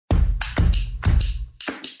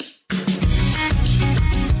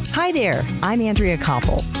Hi there, I'm Andrea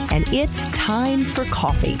Koppel, and it's time for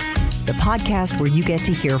coffee, the podcast where you get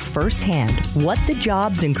to hear firsthand what the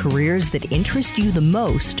jobs and careers that interest you the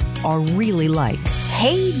most are really like.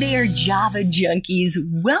 Hey there, Java junkies.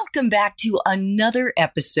 Welcome back to another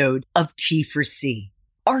episode of T4C.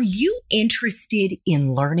 Are you interested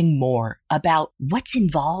in learning more about what's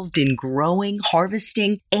involved in growing,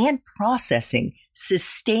 harvesting, and processing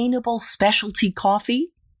sustainable specialty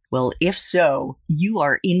coffee? Well, if so, you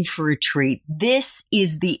are in for a treat. This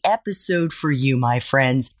is the episode for you, my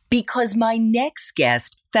friends, because my next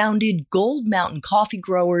guest founded Gold Mountain Coffee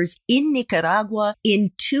Growers in Nicaragua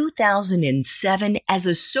in 2007 as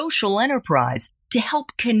a social enterprise to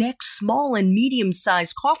help connect small and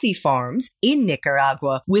medium-sized coffee farms in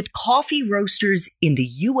Nicaragua with coffee roasters in the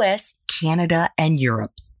U.S., Canada, and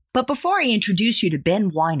Europe. But before I introduce you to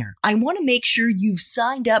Ben Weiner, I want to make sure you've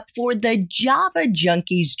signed up for the Java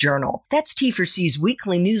Junkies Journal. That's T4C's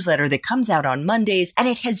weekly newsletter that comes out on Mondays, and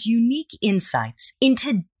it has unique insights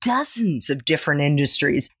into dozens of different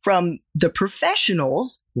industries from the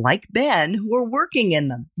professionals like Ben who are working in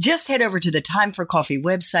them. Just head over to the Time for Coffee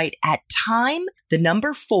website at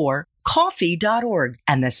time4coffee.org,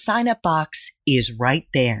 and the sign-up box is right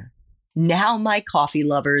there. Now, my coffee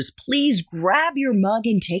lovers, please grab your mug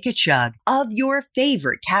and take a chug of your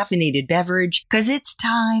favorite caffeinated beverage, because it's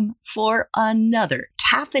time for another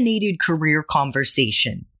caffeinated career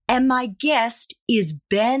conversation. And my guest is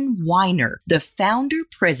Ben Weiner, the founder,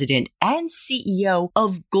 president, and CEO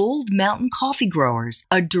of Gold Mountain Coffee Growers,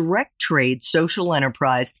 a direct trade social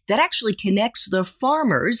enterprise that actually connects the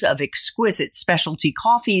farmers of exquisite specialty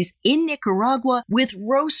coffees in Nicaragua with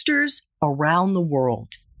roasters around the world.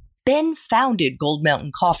 Ben founded Gold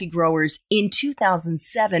Mountain Coffee Growers in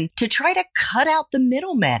 2007 to try to cut out the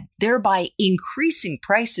middlemen, thereby increasing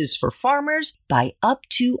prices for farmers by up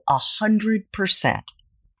to 100%.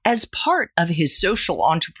 As part of his social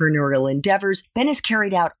entrepreneurial endeavors, Ben has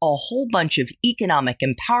carried out a whole bunch of economic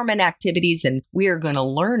empowerment activities, and we are going to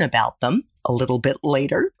learn about them a little bit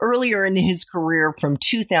later. Earlier in his career from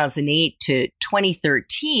 2008 to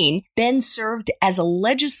 2013, Ben served as a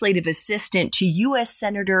legislative assistant to U.S.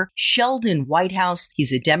 Senator Sheldon Whitehouse.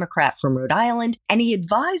 He's a Democrat from Rhode Island, and he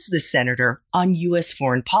advised the senator on U.S.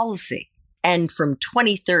 foreign policy. And from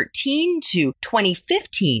 2013 to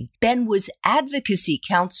 2015, Ben was advocacy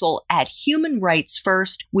counsel at Human Rights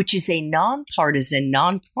First, which is a nonpartisan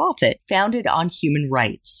nonprofit founded on human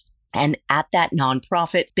rights. And at that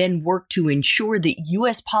nonprofit, Ben worked to ensure that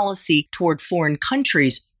U.S. policy toward foreign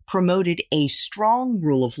countries promoted a strong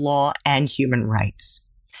rule of law and human rights.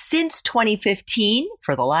 Since 2015,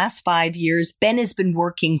 for the last 5 years, Ben has been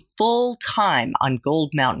working full-time on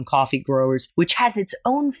Gold Mountain Coffee Growers, which has its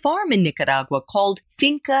own farm in Nicaragua called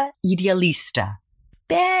Finca Idealista.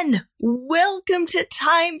 Ben, welcome to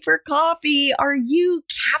Time for Coffee. Are you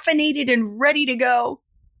caffeinated and ready to go?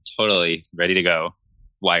 Totally ready to go.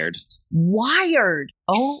 Wired.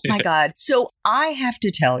 Oh my God. So I have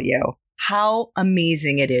to tell you how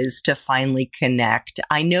amazing it is to finally connect.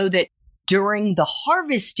 I know that during the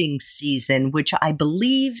harvesting season, which I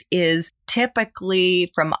believe is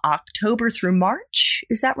typically from October through March,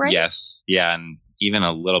 is that right? Yes. Yeah. And even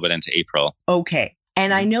a little bit into April. Okay.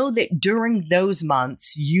 And I know that during those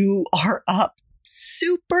months, you are up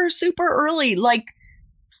super, super early, like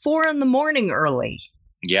 4 a.m. early.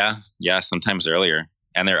 Yeah. Sometimes earlier.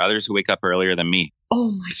 And there are others who wake up earlier than me.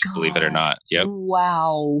 Oh my God. Believe it or not. Yep.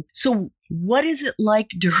 Wow. So what is it like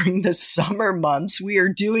during the summer months? We are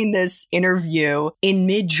doing this interview in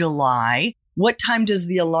mid-July. What time does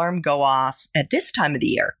the alarm go off at this time of the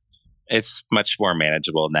year? It's much more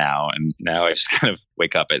manageable now. And now I just kind of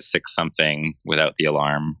wake up at 6 something without the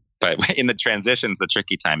alarm. But in the transition's the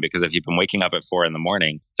tricky time, because if you've been waking up at 4 a.m,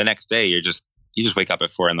 the next day you just wake up at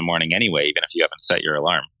 4 a.m, anyway, even if you haven't set your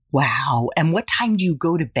alarm. Wow. And what time do you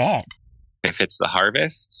go to bed? If it's the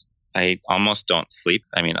harvest, I almost don't sleep.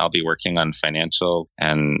 I mean, I'll be working on financial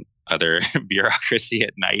and other bureaucracy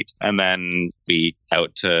at night. And then be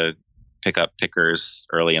out to pick up pickers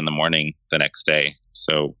early in the morning the next day.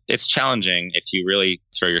 So it's challenging if you really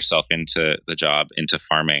throw yourself into the job, into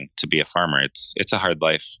farming, to be a farmer. It's a hard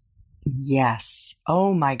life. Yes.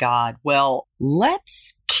 Oh my God. Well,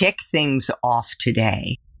 let's kick things off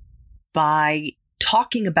today by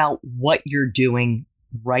talking about what you're doing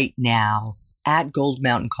right now at Gold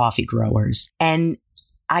Mountain Coffee Growers. And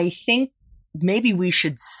I think maybe we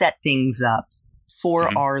should set things up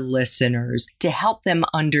for our listeners to help them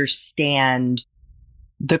understand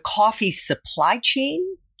the coffee supply chain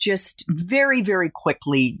just very, very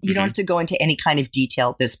quickly. You don't have to go into any kind of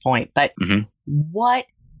detail at this point, but what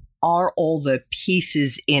are all the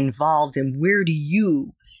pieces involved and where do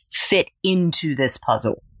you fit into this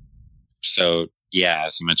puzzle? So, yeah,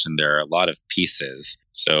 as you mentioned, there are a lot of pieces.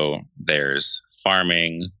 So there's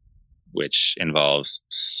farming, which involves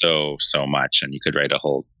so much, and you could write a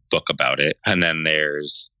whole book about it. And then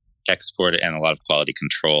there's export and a lot of quality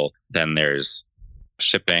control. Then there's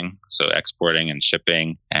shipping, so exporting and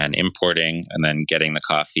shipping and importing, and then getting the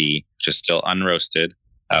coffee, which is still unroasted,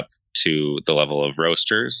 up to the level of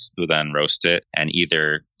roasters who then roast it and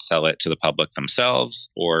either sell it to the public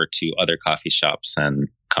themselves or to other coffee shops and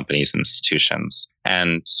companies and institutions.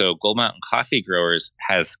 And so Gold Mountain Coffee Growers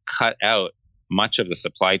has cut out much of the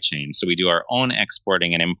supply chain. So we do our own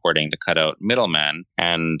exporting and importing to cut out middlemen,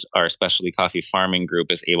 and our specialty coffee farming group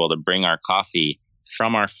is able to bring our coffee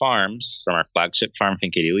from our farms, from our flagship farm,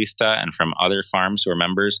 Finca di Lista, and from other farms who are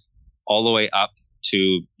members, all the way up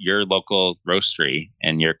to your local roastery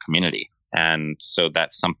in your community. And so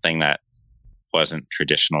that's something that wasn't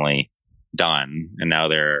traditionally done. And now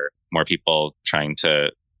there are more people trying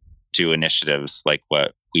to do initiatives like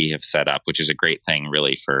what we have set up, which is a great thing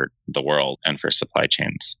really for the world and for supply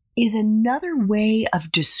chains. Is another way of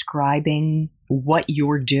describing what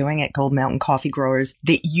you're doing at Gold Mountain Coffee Growers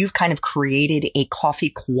that you've kind of created a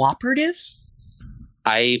coffee cooperative?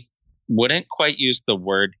 I wouldn't quite use the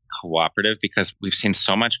word cooperative because we've seen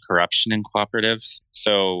so much corruption in cooperatives.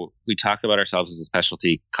 So we talk about ourselves as a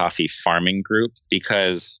specialty coffee farming group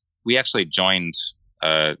because we actually joined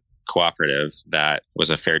a cooperative that was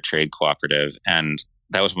a fair trade cooperative. And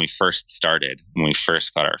that was when we first started, when we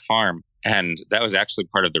first got our farm. And that was actually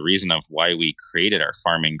part of the reason of why we created our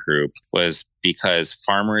farming group, was because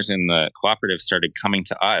farmers in the cooperative started coming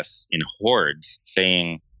to us in hordes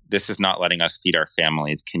saying, this is not letting us feed our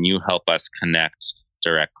families. Can you help us connect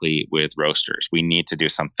directly with roasters? We need to do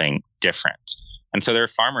something different. And so there are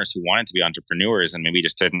farmers who wanted to be entrepreneurs and maybe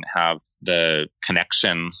just didn't have the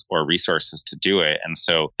connections or resources to do it. And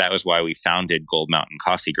so that was why we founded Gold Mountain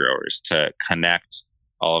Coffee Growers, to connect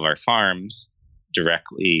all of our farms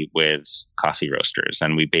directly with coffee roasters.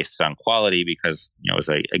 And we based it on quality because, it was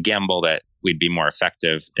a gamble that we'd be more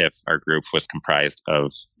effective if our group was comprised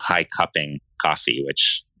of high cupping coffee,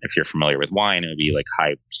 which if you're familiar with wine, it would be like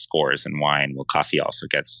high scores in wine. Well, coffee also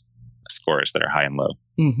gets scores that are high and low.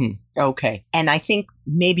 Mm-hmm. Okay. And I think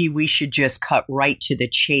maybe we should just cut right to the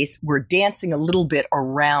chase. We're dancing a little bit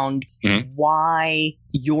around why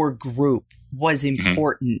your group was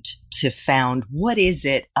important to found. What is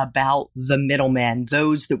it about the middlemen,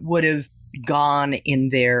 those that would have gone in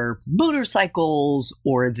their motorcycles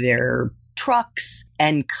or their trucks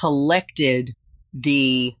and collected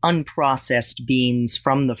the unprocessed beans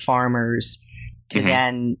from the farmers to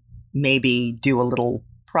then maybe do a little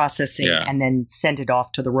processing and then send it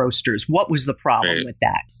off to the roasters? What was the problem with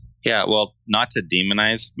that? Yeah, well, not to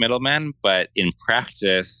demonize middlemen, but in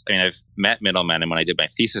practice, I've met middlemen. And when I did my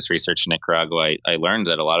thesis research in Nicaragua, I learned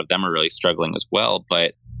that a lot of them are really struggling as well.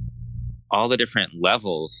 But all the different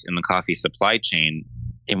levels in the coffee supply chain,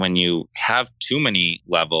 and when you have too many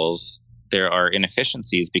levels, there are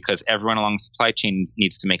inefficiencies because everyone along the supply chain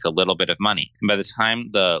needs to make a little bit of money. And by the time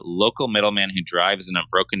the local middleman who drives in a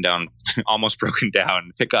almost broken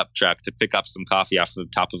down pickup truck to pick up some coffee off the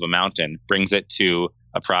top of a mountain, brings it to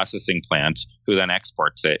a processing plant, who then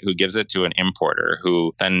exports it, who gives it to an importer,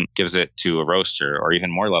 who then gives it to a roaster, or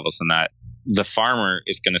even more levels than that, the farmer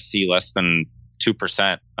is going to see less than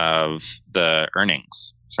 2% of the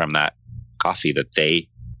earnings from that coffee that they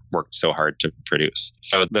worked so hard to produce.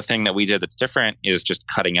 So the thing that we did that's different is just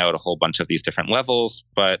cutting out a whole bunch of these different levels,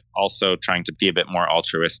 but also trying to be a bit more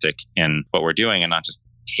altruistic in what we're doing and not just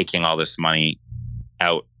taking all this money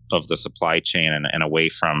out of the supply chain and away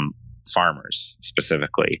from farmers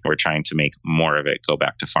specifically. We're trying to make more of it go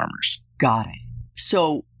back to farmers. Got it.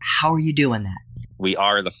 So how are you doing that? We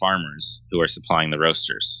are the farmers who are supplying the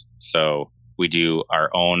roasters. So we do our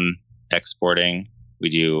own exporting. We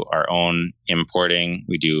do our own importing.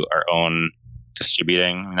 We do our own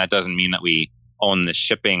distributing. And that doesn't mean that we own the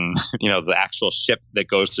shipping, the actual ship that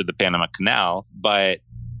goes through the Panama Canal, but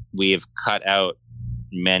we've cut out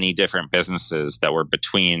many different businesses that were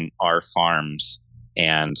between our farms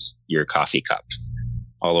and your coffee cup,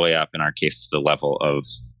 all the way up, in our case, to the level of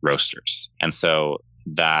roasters. And so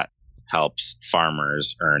that helps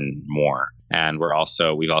farmers earn more. And we've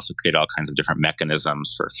also created all kinds of different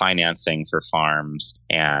mechanisms for financing for farms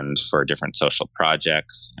and for different social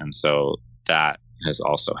projects. And so that has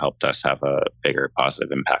also helped us have a bigger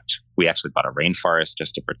positive impact. We actually bought a rainforest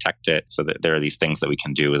just to protect it, so that there are these things that we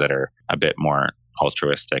can do that are a bit more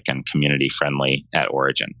altruistic and community friendly at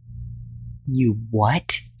origin. You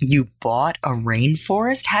what? You bought a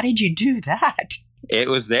rainforest? How did you do that? It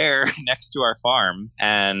was there next to our farm,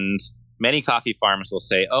 and many coffee farms will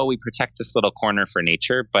say, oh, we protect this little corner for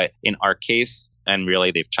nature. But in our case, and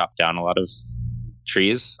really they've chopped down a lot of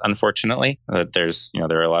trees, unfortunately. There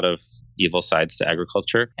are a lot of evil sides to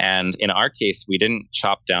agriculture. And in our case, we didn't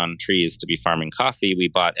chop down trees to be farming coffee. We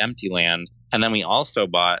bought empty land. And then we also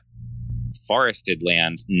bought forested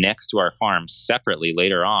land next to our farm separately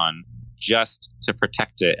later on, just to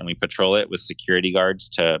protect it. And we patrol it with security guards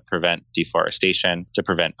to prevent deforestation, to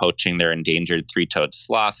prevent poaching. There are endangered three-toed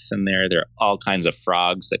sloths in there. There are all kinds of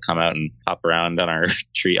frogs that come out and hop around on our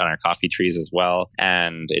coffee trees as well.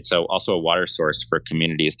 And it's also a water source for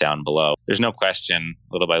communities down below. There's no question,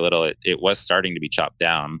 little by little, it was starting to be chopped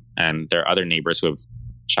down. And there are other neighbors who have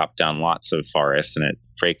chopped down lots of forests, and it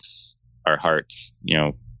breaks our hearts,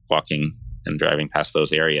 walking and driving past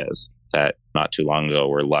those areas that not too long ago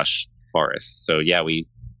were lush forests. So yeah, we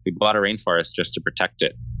bought a rainforest just to protect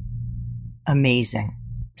it. Amazing.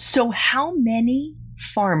 So how many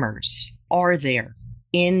farmers are there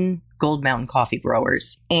in Gold Mountain Coffee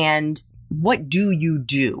Growers? And what do you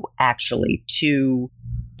do actually to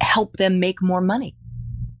help them make more money?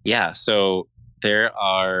 Yeah, so there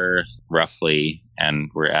are roughly, and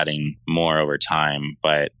we're adding more over time,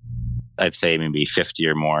 but I'd say maybe 50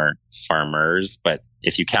 or more farmers. But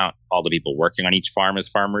if you count all the people working on each farm as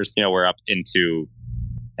farmers, we're up into,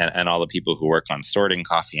 and all the people who work on sorting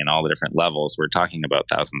coffee and all the different levels, we're talking about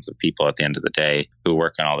thousands of people at the end of the day who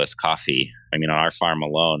work on all this coffee. I mean, on our farm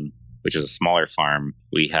alone, which is a smaller farm,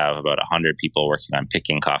 we have about 100 people working on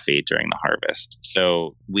picking coffee during the harvest.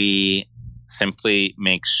 So we simply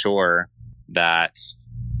make sure that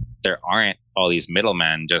there aren't all these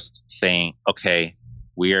middlemen just saying, okay,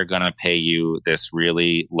 we are going to pay you this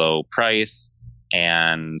really low price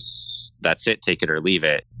and that's it, take it or leave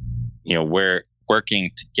it. We're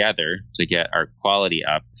working together to get our quality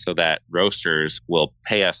up so that roasters will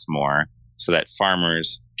pay us more so that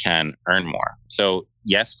farmers can earn more. So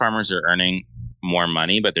yes, farmers are earning more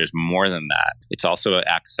money, but there's more than that. It's also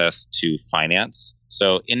access to finance.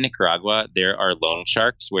 So in Nicaragua, there are loan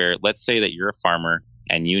sharks where, let's say that you're a farmer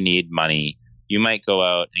and you need money, you might go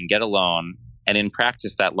out and get a loan. And in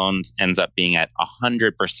practice, that loan ends up being at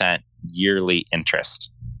 100% yearly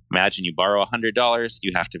interest. Imagine you borrow $100,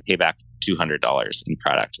 you have to pay back $200 in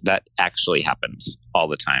product. That actually happens all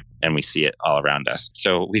the time, and we see it all around us.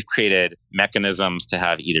 So we've created mechanisms to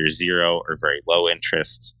have either zero or very low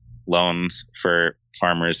interest loans for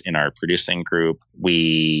farmers in our producing group.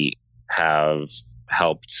 We have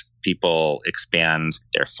helped people expand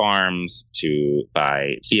their farms to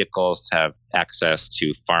buy vehicles, to have access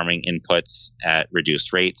to farming inputs at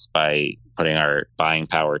reduced rates by putting our buying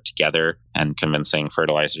power together and convincing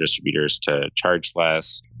fertilizer distributors to charge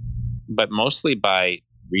less, but mostly by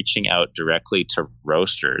reaching out directly to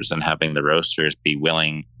roasters and having the roasters be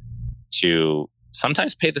willing to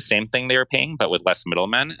sometimes pay the same thing they were paying, but with less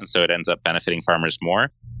middlemen. And so it ends up benefiting farmers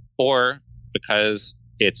more. Or because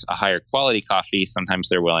it's a higher quality coffee, sometimes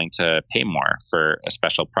they're willing to pay more for a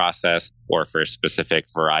special process or for specific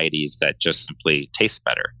varieties that just simply taste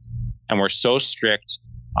better. And we're so strict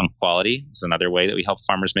on quality. It's another way that we help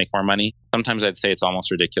farmers make more money. Sometimes I'd say it's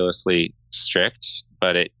almost ridiculously strict,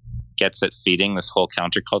 but it gets at feeding this whole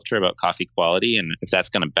counterculture about coffee quality. And if that's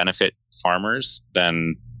going to benefit farmers,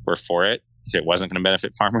 then we're for it. If it wasn't going to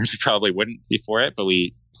benefit farmers, we probably wouldn't be for it. But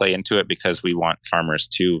we play into it because we want farmers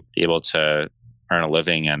to be able to earn a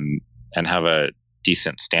living and have a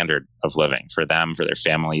decent standard of living for them, for their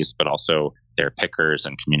families, but also their pickers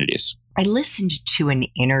and communities. I listened to an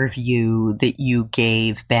interview that you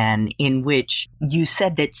gave, Ben, in which you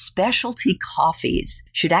said that specialty coffees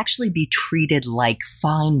should actually be treated like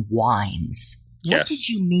fine wines. Yes. What did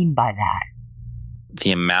you mean by that?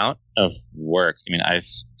 The amount of work. I mean, I've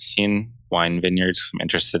seen wine vineyards. I'm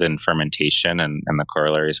interested in fermentation and the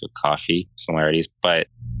corollaries with coffee similarities, but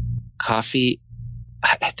coffee,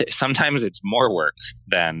 sometimes it's more work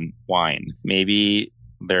than wine. Maybe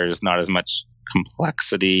there's not as much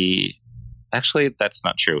complexity. Actually, that's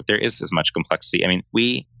not true. There is as much complexity. I mean,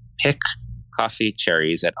 we pick coffee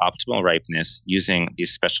cherries at optimal ripeness using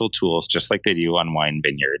these special tools, just like they do on wine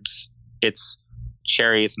vineyards. It's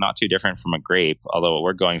cherry. It's not too different from a grape, although what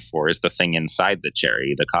we're going for is the thing inside the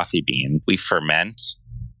cherry, the coffee bean. We ferment,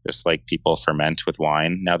 just like people ferment with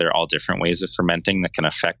wine. Now, there are all different ways of fermenting that can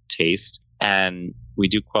affect taste. And we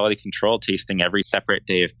do quality control tasting every separate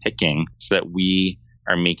day of picking so that we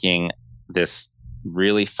are making this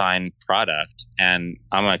really fine product. And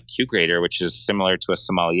I'm a Q grader, which is similar to a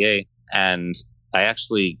sommelier. And I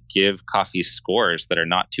actually give coffee scores that are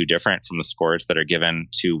not too different from the scores that are given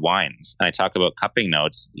to wines. And I talk about cupping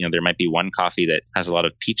notes. There might be one coffee that has a lot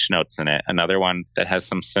of peach notes in it, another one that has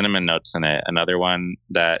some cinnamon notes in it, another one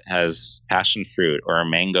that has passion fruit or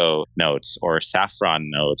mango notes or saffron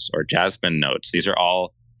notes or jasmine notes. These are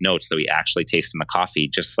all notes that we actually taste in the coffee,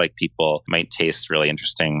 just like people might taste really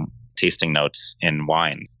interesting tasting notes in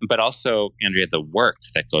wine. But also, Andrea, the work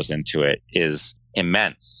that goes into it is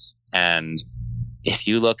immense. And if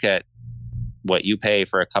you look at what you pay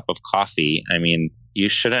for a cup of coffee, I mean, you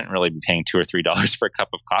shouldn't really be paying $2 or $3 for a cup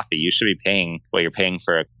of coffee. You should be paying what you're paying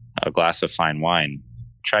for a glass of fine wine.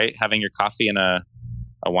 Try having your coffee in a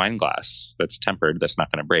wine glass that's tempered, that's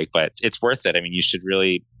not going to break, but it's worth it. I mean, you should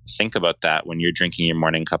really think about that when you're drinking your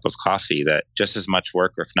morning cup of coffee, that just as much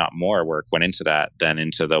work, or if not more work, went into that than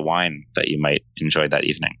into the wine that you might enjoy that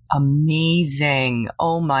evening. Amazing.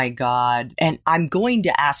 Oh my God. And I'm going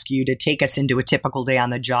to ask you to take us into a typical day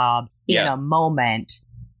on the job in a moment,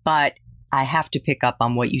 but I have to pick up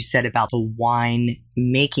on what you said about the wine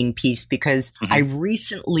making piece, because I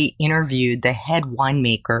recently interviewed the head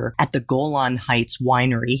winemaker at the Golan Heights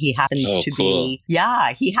Winery. He happens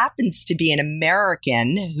he happens to be an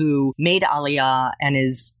American who made Aliyah and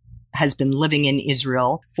has been living in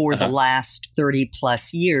Israel for the last 30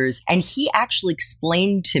 plus years. And he actually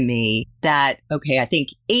explained to me that, I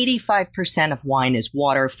think 85% of wine is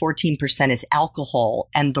water, 14% is alcohol,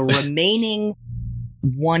 and the remaining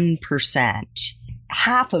 1%,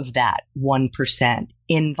 half of that 1%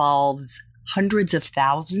 involves hundreds of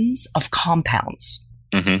thousands of compounds.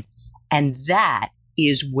 And that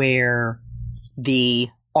is where the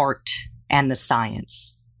art and the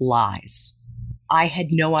science lies. I had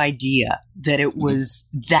no idea that it was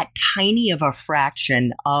that tiny of a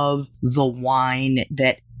fraction of the wine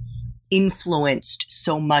that influenced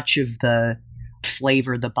so much of the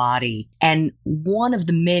flavor, the body. And one of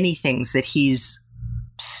the many things that he's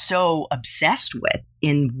so obsessed with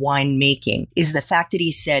in winemaking is the fact that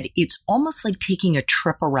he said it's almost like taking a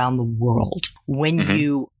trip around the world when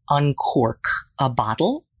you uncork a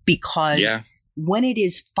bottle, because when it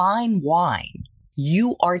is fine wine,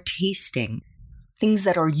 you are tasting things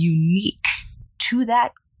that are unique to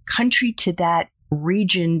that country, to that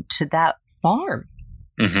region, to that farm.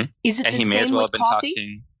 Is it and the he same may as well with have been coffee?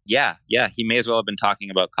 talking. Yeah, he may as well have been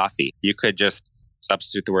talking about coffee. You could just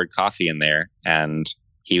substitute the word coffee in there and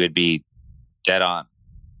he would be dead on.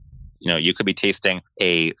 You could be tasting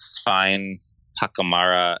a fine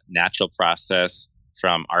Pacamara natural process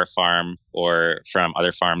from our farm or from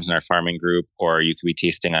other farms in our farming group, or you could be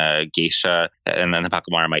tasting a geisha, and then the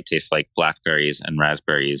Pacamara might taste like blackberries and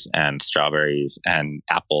raspberries and strawberries and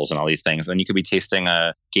apples and all these things. And you could be tasting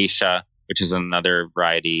a geisha, which is another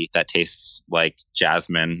variety that tastes like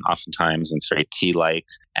jasmine oftentimes, and it's very tea-like.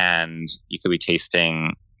 And you could be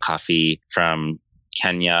tasting coffee from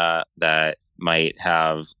Kenya that might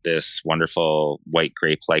have this wonderful white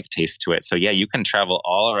grape-like taste to it. So you can travel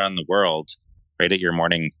all around the world right at your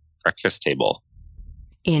morning breakfast table.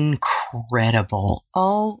 Incredible.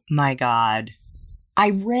 Oh my God.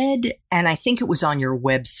 I read, and I think it was on your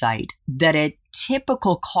website, that a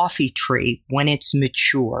typical coffee tree, when it's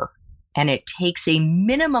mature, and it takes a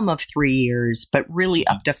minimum of 3 years, but really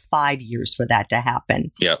up to 5 years for that to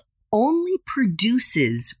happen, only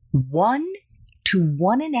produces 1 to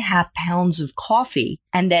 1.5 pounds of coffee,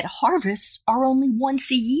 and that harvests are only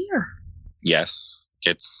once a year. Yes,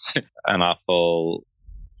 it's an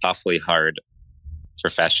awfully hard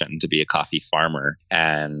profession to be a coffee farmer.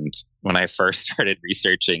 And when I first started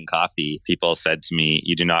researching coffee, people said to me,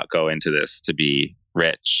 you do not go into this to be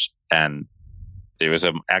rich. And there was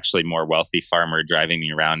a actually more wealthy farmer driving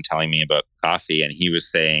me around telling me about coffee. And he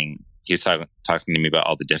was talking to me about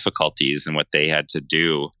all the difficulties and what they had to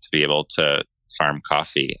do to be able to farm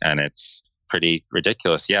coffee. And it's pretty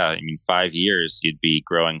ridiculous. 5 years you'd be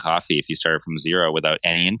growing coffee if you started from zero without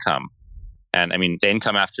any income. And the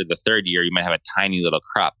income after the third year, you might have a tiny little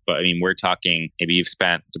crop. But we're talking, maybe you've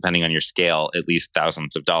spent, depending on your scale, at least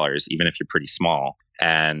thousands of dollars, even if you're pretty small.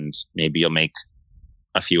 And maybe you'll make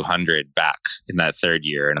a few hundred back in that third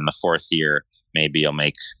year. And in the fourth year, maybe you'll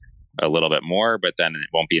make a little bit more, but then it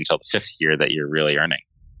won't be until the fifth year that you're really earning.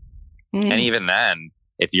 And even then,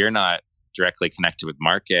 if you're not directly connected with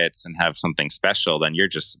markets and have something special, then you're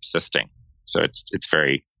just subsisting. So it's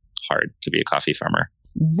very hard to be a coffee farmer.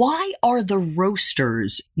 Why are the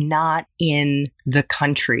roasters not in the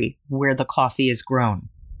country where the coffee is grown?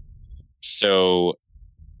 So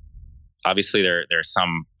obviously there are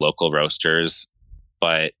some local roasters,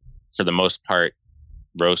 but for the most part,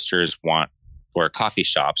 roasters or coffee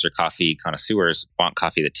shops or coffee connoisseurs want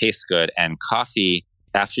coffee that tastes good. And coffee,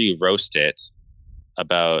 after you roast it,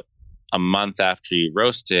 about a month after you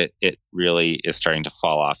roast it, it really is starting to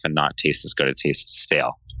fall off and not taste as good. It tastes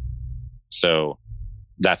stale. So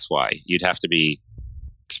that's why you'd have to be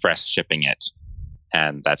express shipping it.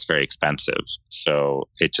 And that's very expensive. So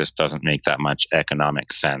it just doesn't make that much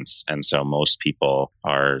economic sense. And so most people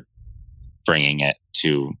are bringing it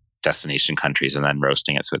to destination countries and then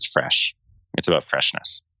roasting it so it's fresh. It's about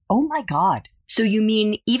freshness. Oh my God. So you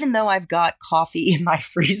mean even though I've got coffee in my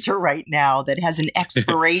freezer right now that has an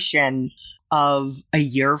expiration of a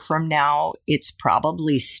year from now, it's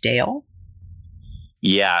probably stale?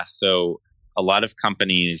 Yeah. So a lot of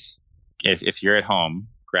companies, if you're at home,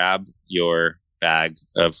 grab your bag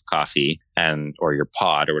of coffee or your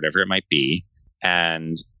pod or whatever it might be,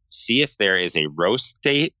 and see if there is a roast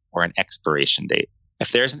date or an expiration date.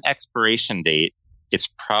 If there's an expiration date, it's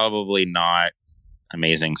probably not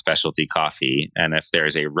amazing specialty coffee. And if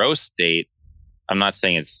there's a roast date, I'm not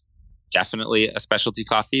saying it's definitely a specialty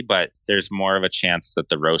coffee, but there's more of a chance that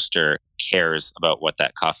the roaster cares about what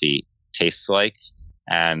that coffee tastes like.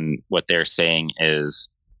 And what they're saying is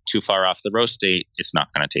too far off the roast date, it's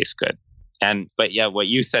not going to taste good. But yeah, what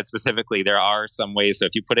you said specifically, there are some ways. So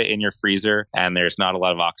if you put it in your freezer and there's not a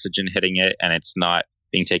lot of oxygen hitting it and it's not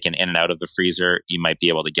being taken in and out of the freezer, you might be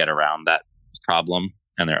able to get around that problem.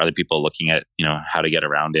 And there are other people looking at, how to get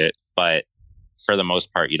around it. But for the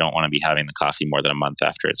most part, you don't want to be having the coffee more than a month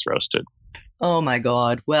after it's roasted. Oh my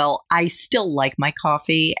God. Well, I still like my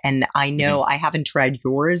coffee, and I know I haven't tried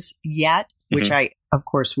yours yet, which I, of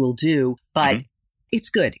course, will do, but it's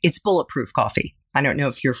good. It's bulletproof coffee. I don't know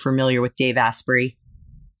if you're familiar with Dave Asprey.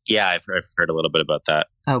 Yeah, I've heard a little bit about that.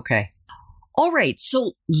 Okay. All right.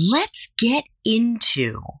 So let's get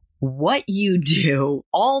into what you do,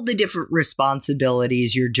 all the different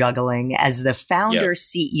responsibilities you're juggling as the founder,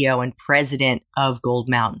 CEO, and president of Gold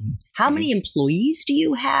Mountain. How many employees do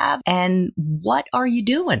you have, and what are you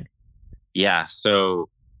doing? Yeah, so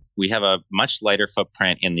we have a much lighter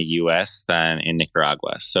footprint in the U.S. than in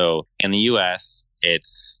Nicaragua. So in the U.S.,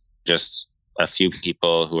 it's just a few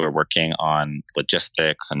people who are working on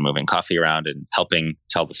logistics and moving coffee around and helping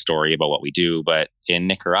tell the story about what we do. But in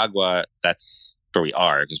Nicaragua, that's where we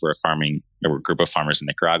are, because we're a group of farmers in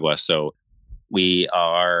Nicaragua. So we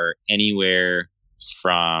are anywhere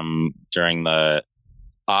from, during the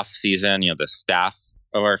off season, the staff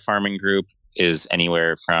of our farming group is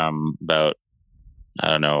anywhere from about,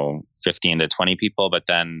 15 to 20 people. But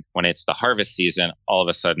then when it's the harvest season, all of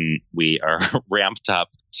a sudden we are ramped up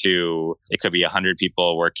to, it could be 100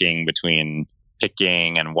 people working between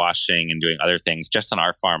picking and washing and doing other things just on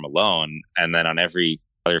our farm alone. And then on every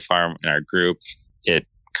other farm in our group, it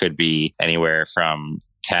could be anywhere from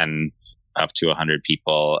 10 up to 100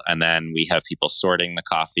 people. And then we have people sorting the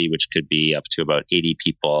coffee, which could be up to about 80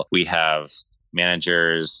 people. We have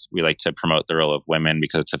managers. We like to promote the role of women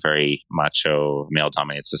because it's a very macho,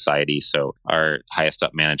 male-dominated society. So our highest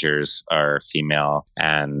up managers are female,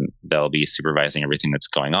 and they'll be supervising everything that's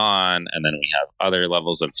going on. And then we have other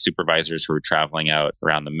levels of supervisors who are traveling out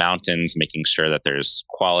around the mountains, making sure that there's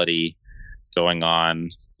quality going on.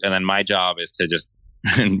 And then my job is to just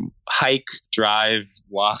hike, drive,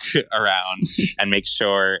 walk around and make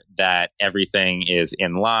sure that everything is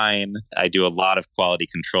in line. I do a lot of quality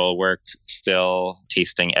control work still,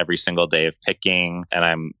 tasting every single day of picking. And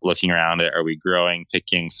I'm looking around at, are we growing,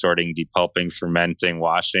 picking, sorting, depulping, fermenting,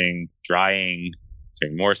 washing, drying,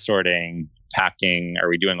 doing more sorting, packing? Are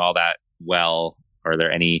we doing all that well? Are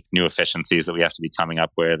there any new efficiencies that we have to be coming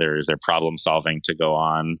up with, or is there problem solving to go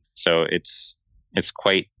on? So it's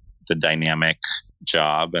quite the dynamic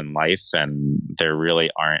job and life, and there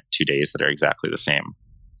really aren't 2 days that are exactly the same.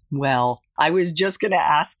 Well, I was just going to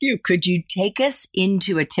ask you, could you take us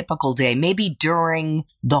into a typical day, maybe during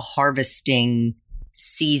the harvesting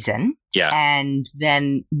season? Yeah. And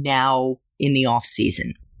then now in the off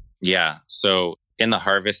season? Yeah. So in the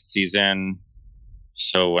harvest season,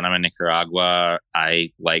 so when I'm in Nicaragua,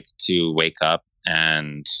 I like to wake up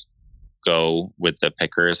and go with the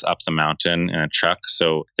pickers up the mountain in a truck.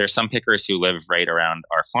 So there's some pickers who live right around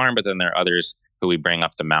our farm, but then there are others who we bring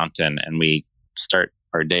up the mountain, and we start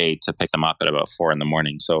our day to pick them up at about 4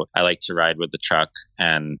 a.m. So I like to ride with the truck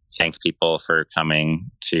and thank people for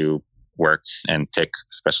coming to work and pick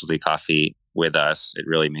specialty coffee with us. It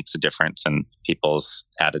really makes a difference in people's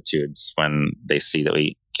attitudes when they see that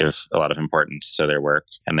we give a lot of importance to their work,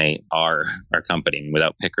 and they are our company.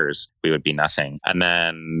 Without pickers, we would be nothing. And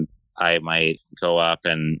then I might go up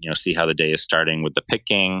and see how the day is starting with the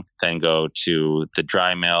picking, then go to the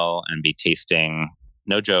dry mill and be tasting,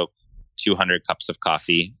 no joke, 200 cups of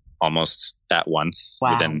coffee almost at once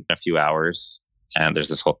within a few hours. And there's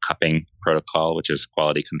this whole cupping protocol, which is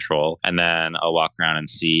quality control. And then I'll walk around and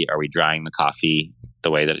see, are we drying the coffee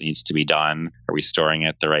the way that it needs to be done? Are we storing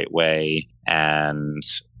it the right way? And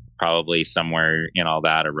probably somewhere in all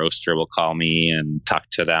that, a roaster will call me and talk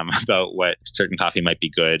to them about what certain coffee might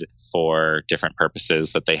be good for different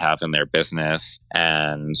purposes that they have in their business.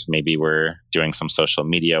 And maybe we're doing some social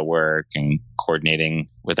media work and coordinating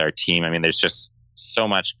with our team. I mean, there's just so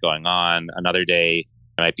much going on. Another day,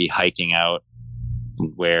 I might be hiking out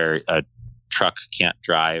where a truck can't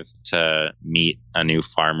drive to meet a new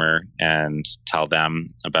farmer and tell them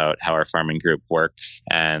about how our farming group works,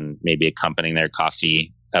 and maybe accompanying their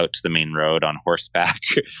coffee out to the main road on horseback,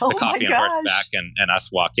 the coffee on horseback, and us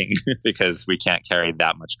walking because we can't carry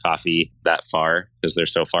that much coffee that far because they're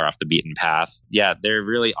so far off the beaten path. Yeah, there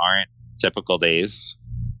really aren't typical days.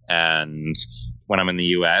 And when I'm in the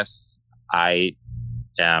US, I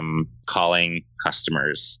am calling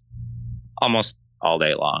customers almost all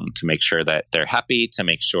day long to make sure that they're happy, to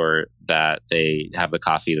make sure that they have the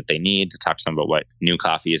coffee that they need, to talk to them about what new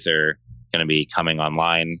coffees are going to be coming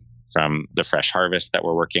online from the fresh harvest that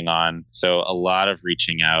we're working on. So a lot of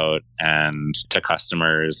reaching out and to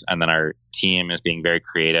customers. And then our team is being very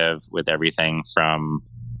creative with everything from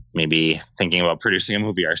maybe thinking about producing a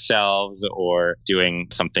movie ourselves or doing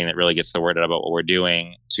something that really gets the word out about what we're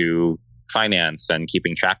doing, to finance and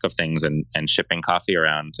keeping track of things and shipping coffee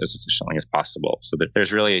around as efficiently as possible. So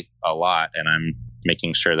there's really a lot, and I'm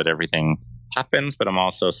making sure that everything happens, but I'm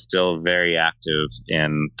also still very active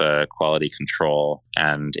in the quality control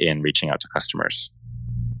and in reaching out to customers.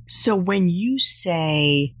 So when you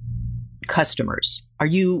say customers, are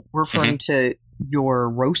you referring to your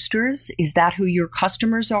roasters? Is that who your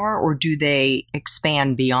customers are, or do they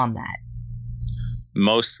expand beyond that?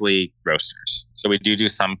 Mostly roasters. So we do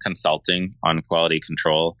some consulting on quality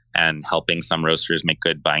control and helping some roasters make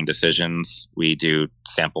good buying decisions. We do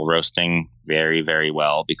sample roasting very, very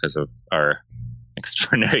well because of our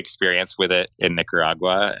extraordinary experience with it in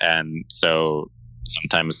Nicaragua. And so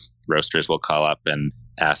sometimes roasters will call up and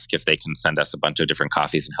ask if they can send us a bunch of different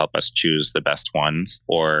coffees and help us choose the best ones,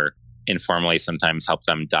 or informally sometimes help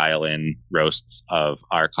them dial in roasts of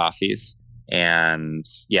our coffees. And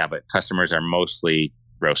yeah, but customers are mostly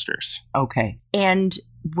roasters. Okay. And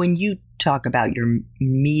when you talk about your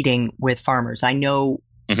meeting with farmers, I know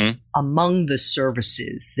among the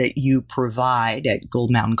services that you provide at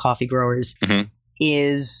Gold Mountain Coffee Growers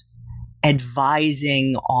is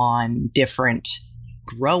advising on different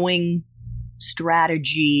growing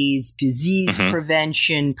strategies, disease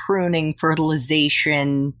prevention, pruning,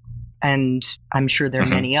 fertilization, and I'm sure there are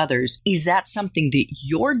many others. Is that something that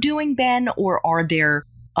you're doing, Ben, or are there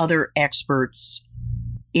other experts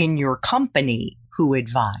in your company who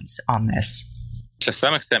advise on this? To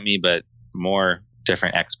some extent, me, but more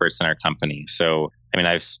different experts in our company. So, I mean,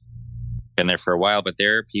 I've been there for a while, but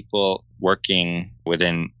there are people working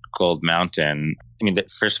within Gold Mountain. I mean,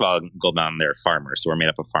 first of all, Gold Mountain, they're farmers, so we're made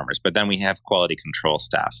up of farmers. But then we have quality control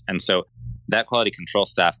staff. And so that quality control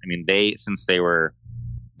staff, I mean, since they were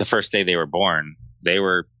the first day they were born, they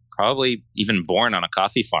were probably even born on a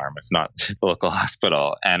coffee farm, if not the local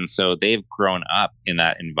hospital. And so they've grown up in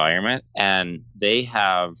that environment, and they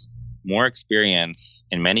have more experience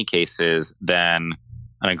in many cases than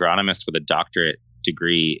an agronomist with a doctorate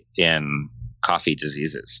degree in coffee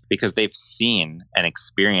diseases, because they've seen and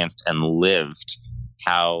experienced and lived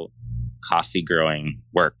how coffee growing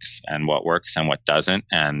works and what doesn't,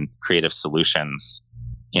 and creative solutions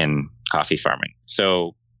in coffee farming.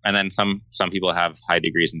 So, and then some people have high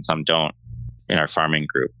degrees and some don't in our farming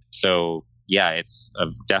group. So yeah, it's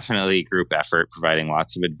definitely a group effort, providing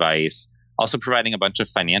lots of advice, also providing a bunch of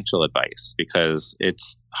financial advice, because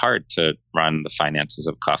it's hard to run the finances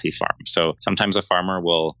of coffee farms. So sometimes a farmer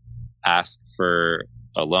will ask for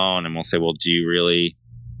a loan and we'll say, well, do you really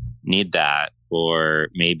need that? Or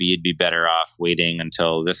maybe you'd be better off waiting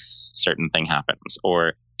until this certain thing happens.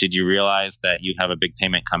 Or did you realize that you have a big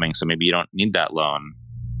payment coming, so maybe you don't need that loan?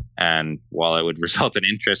 And while it would result in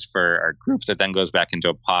interest for our group that then goes back into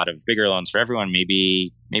a pot of bigger loans for everyone,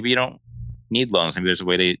 maybe you don't need loans. Maybe there's a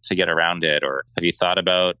way to get around it. Or have you thought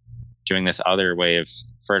about doing this other way of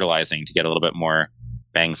fertilizing to get a little bit more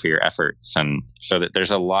bang for your efforts? And so that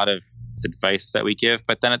there's a lot of advice that we give.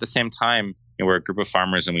 But then at the same time, we're a group of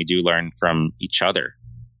farmers and we do learn from each other.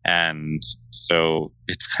 And so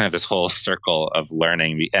it's kind of this whole circle of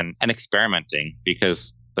learning and experimenting,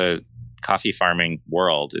 because the coffee farming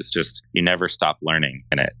world is just, you never stop learning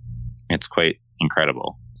in it. It's quite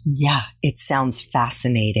incredible. Yeah, it sounds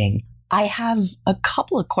fascinating. I have a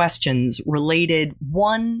couple of questions related,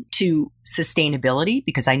 one to sustainability,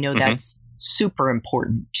 because I know that's super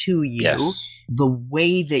important to you, Yes. the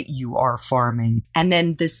way that you are farming. And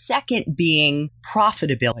then the second being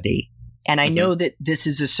profitability. And I know that this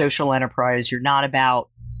is a social enterprise. You're not about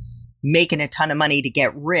making a ton of money to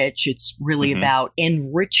get rich. It's really about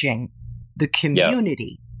enriching the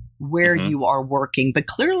community where you are working. But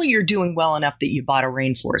clearly you're doing well enough that you bought a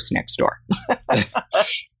rainforest next door.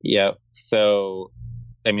 Yep. So,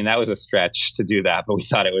 I mean, that was a stretch to do that, but we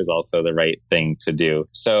thought it was also the right thing to do.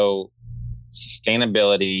 So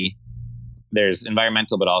sustainability, there's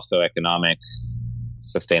environmental, but also economic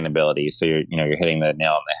sustainability. So you're hitting the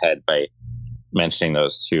nail on the head by mentioning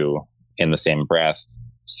those two in the same breath.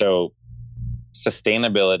 So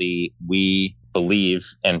sustainability, we believe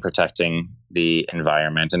in protecting the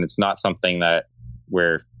environment, and it's not something that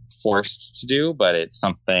we're forced to do, but it's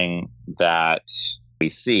something that we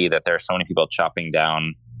see that there are so many people chopping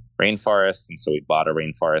down rainforests. And so we bought a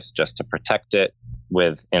rainforest just to protect it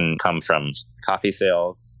with income from coffee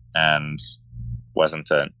sales, and wasn't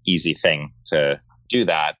an easy thing to do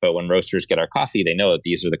that. But when roasters get our coffee, they know that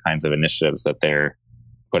these are the kinds of initiatives that they're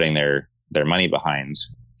putting their money behind,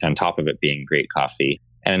 on top of it being great coffee.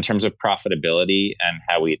 And in terms of profitability and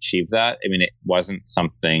how we achieve that, I mean, it wasn't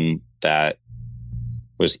something that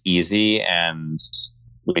was easy, and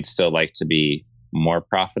we'd still like to be more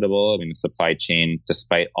profitable. I mean, the supply chain,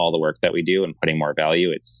 despite all the work that we do and putting more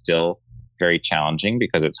value, it's still very challenging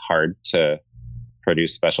because it's hard to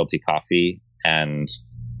produce specialty coffee and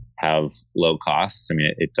have low costs. I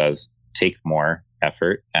mean, it does take more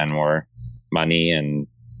effort and more money and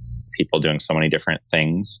people doing so many different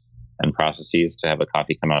things and processes to have a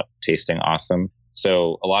coffee come out tasting awesome.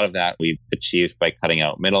 So a lot of that we've achieved by cutting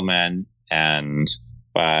out middlemen and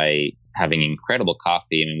by having incredible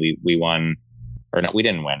coffee. I mean, we won, or not, we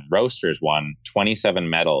didn't win. Roasters won 27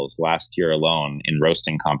 medals last year alone in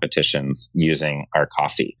roasting competitions using our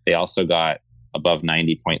coffee. They also got above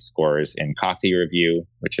 90-point scores in Coffee Review,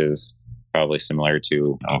 which is probably similar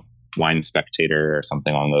to Wine Spectator or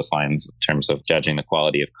something along those lines in terms of judging the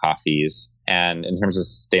quality of coffees. And in terms of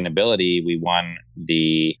sustainability, we won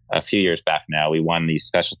a few years back now, we won the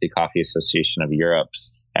Specialty Coffee Association of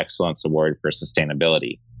Europe's Excellence Award for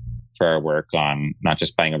Sustainability for our work on not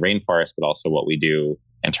just buying a rainforest, but also what we do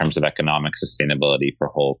in terms of economic sustainability for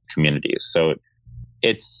whole communities. So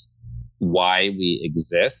it's why we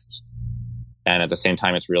exist. And at the same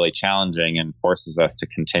time, it's really challenging and forces us to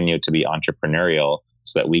continue to be entrepreneurial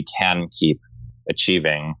so that we can keep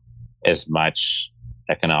achieving as much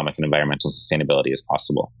economic and environmental sustainability as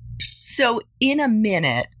possible. So in a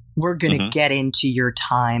minute, we're going to get into your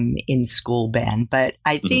time in school, Ben, but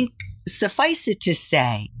I think suffice it to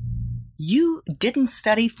say, you didn't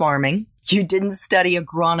study farming, you didn't study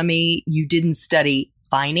agronomy, you didn't study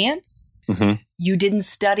finance, you didn't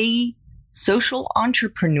study social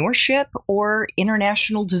entrepreneurship or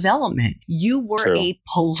international development. You were a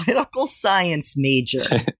political science major.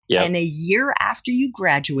 And a year after you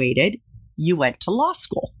graduated, you went to law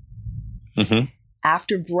school.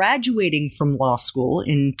 After graduating from law school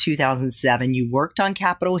in 2007, you worked on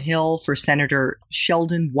Capitol Hill for Senator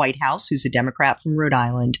Sheldon Whitehouse, who's a Democrat from Rhode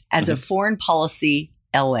Island, as a foreign policy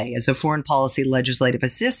legislative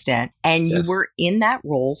assistant. And you were in that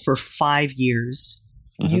role for 5 years.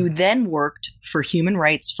 You then worked for Human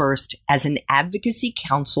Rights First as an advocacy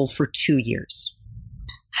counsel for 2 years.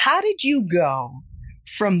 How did you go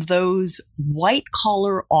from those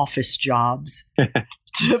white-collar office jobs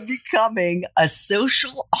to becoming a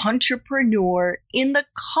social entrepreneur in the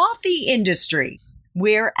coffee industry,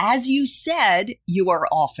 where, as you said, you are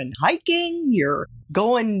often hiking, you're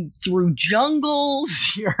going through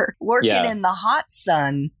jungles, you're working in the hot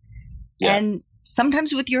sun, and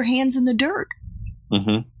sometimes with your hands in the dirt?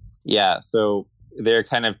 Yeah. So there are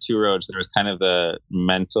kind of two roads. There was kind of the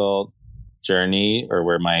mental journey, or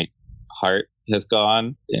where my heart has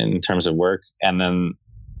gone in terms of work, and then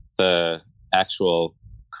the actual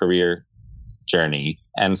career journey.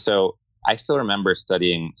 And so I still remember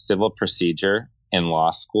studying civil procedure in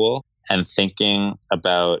law school and thinking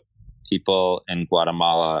about people in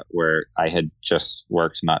Guatemala, where I had just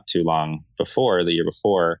worked not too long before, the year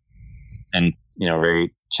before, and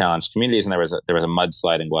very challenged communities. And there was a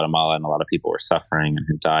mudslide in Guatemala, and a lot of people were suffering and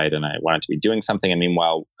had died, and I wanted to be doing something. And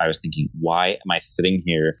meanwhile, I was thinking, why am I sitting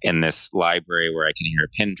here in this library where I can hear a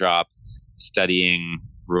pin drop, studying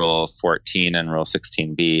Rule 14 and Rule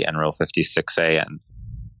 16B and Rule 56A and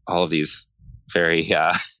all of these very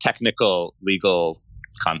technical legal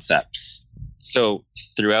concepts. So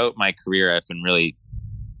throughout my career, I've been really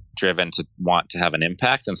driven to want to have an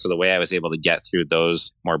impact. And so the way I was able to get through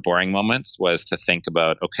those more boring moments was to think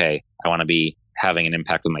about, okay, I want to be having an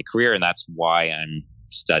impact with my career. And that's why I'm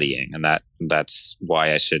studying. And that's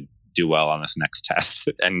why I should do well on this next test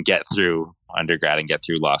and get through undergrad and get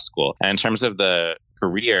through law school. And in terms of the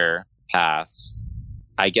career paths,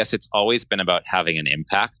 I guess it's always been about having an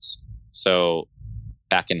impact. So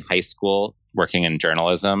back in high school, working in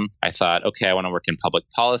journalism, I thought, okay, I want to work in public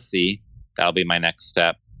policy. That'll be my next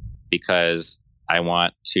step because I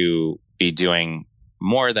want to be doing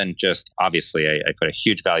more than just, obviously, I put a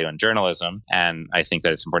huge value on journalism. And I think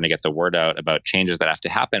that it's important to get the word out about changes that have to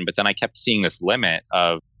happen. But then I kept seeing this limit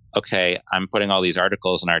of, okay, I'm putting all these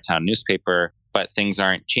articles in our town newspaper, but things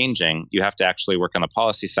aren't changing. You have to actually work on the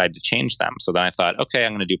policy side to change them. So then I thought, okay,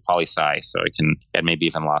 I'm going to do poli-sci so I can get maybe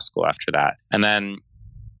even law school after that. And then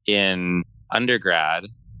in undergrad,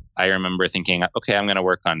 I remember thinking, okay, I'm going to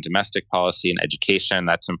work on domestic policy and education.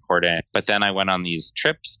 That's important. But then I went on these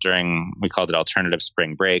trips during, we called it alternative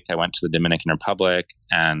spring break. I went to the Dominican Republic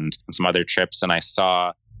and some other trips, and I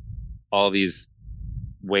saw all these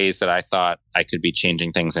ways that I thought I could be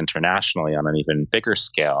changing things internationally on an even bigger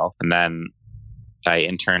scale. And then I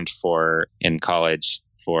interned in college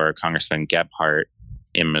for Congressman Gebhardt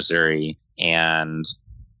in Missouri. And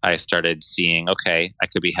I started seeing, okay, I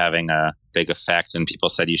could be having a big effect. And people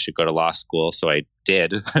said you should go to law school. So I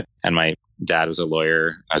did. And my dad was a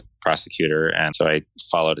lawyer, a prosecutor. And so I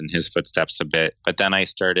followed in his footsteps a bit. But then I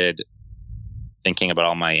started thinking about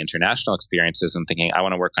all my international experiences and thinking, I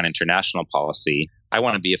want to work on international policy. I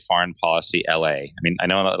want to be a foreign policy LA. I mean, I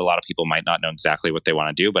know that a lot of people might not know exactly what they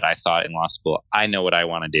want to do, but I thought in law school, I know what I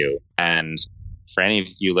want to do. And for any of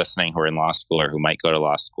you listening who are in law school or who might go to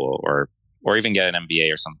law school or even get an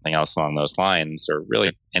MBA or something else along those lines, or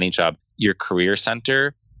really any job, your career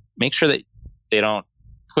center, make sure that they don't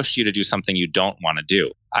push you to do something you don't want to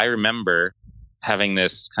do. I remember having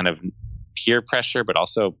this kind of peer pressure, but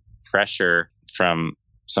also pressure from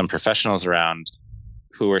some professionals around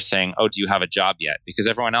who were saying, oh, do you have a job yet? Because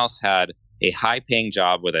everyone else had a high-paying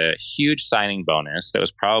job with a huge signing bonus that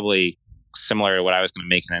was probably similar to what I was going to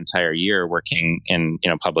make an entire year working in,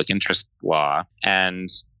 public interest law. And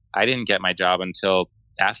I didn't get my job until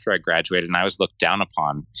after I graduated, and I was looked down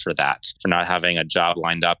upon for that, for not having a job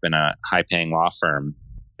lined up in a high-paying law firm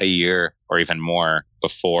a year or even more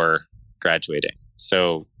before graduating.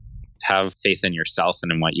 So have faith in yourself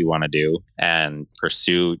and in what you want to do and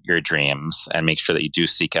pursue your dreams and make sure that you do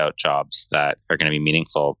seek out jobs that are going to be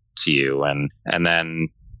meaningful to you. And then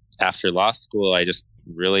after law school, I just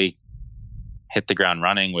really hit the ground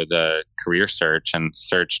running with a career search and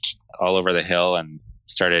searched all over the Hill and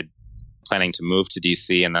started planning to move to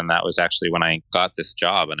DC. And then that was actually when I got this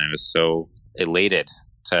job, and I was so elated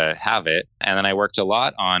to have it. And then I worked a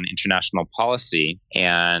lot on international policy.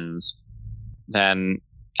 And then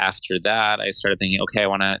after that, I started thinking, okay, I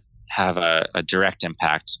want to have a direct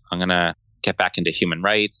impact. I'm going to get back into human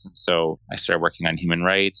rights. And so I started working on human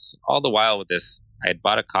rights. All the while with this, I had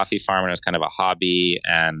bought a coffee farm and it was kind of a hobby,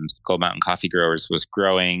 and Gold Mountain Coffee Growers was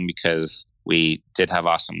growing because we did have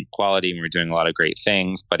awesome quality and we were doing a lot of great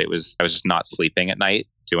things, but I was just not sleeping at night,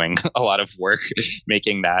 doing a lot of work,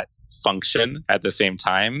 making that function at the same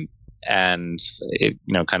time. And it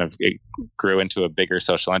grew into a bigger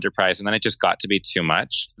social enterprise. And then it just got to be too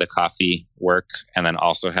much, the coffee work, and then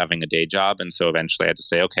also having a day job. And so eventually I had to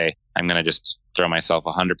say, okay, I'm going to just throw myself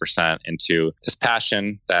 100% into this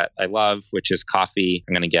passion that I love, which is coffee.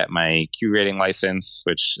 I'm going to get my Q rating license,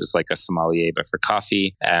 which is like a sommelier, but for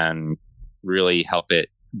coffee, and really help it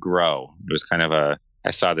grow. It was kind of I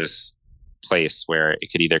saw this place where it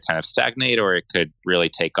could either kind of stagnate or it could really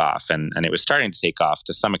take off. And it was starting to take off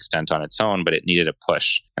to some extent on its own, but it needed a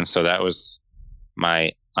push. And so that was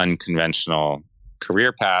my unconventional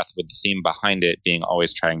career path, with the theme behind it being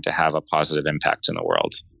always trying to have a positive impact in the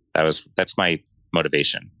world. That's my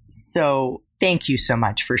motivation. So thank you so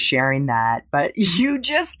much for sharing that. But you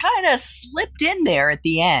just kind of slipped in there at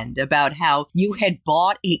the end about how you had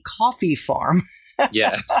bought a coffee farm.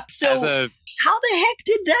 Yes. So how the heck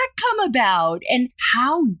did that come about? And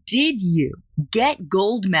how did you get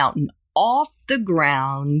Gold Mountain off the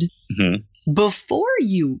ground before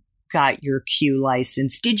you got your Q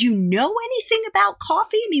license? Did you know anything about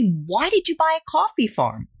coffee? I mean, why did you buy a coffee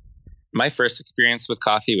farm? My first experience with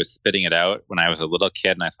coffee was spitting it out when I was a little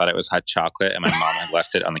kid, and I thought it was hot chocolate, and my mom had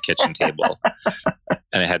left it on the kitchen table,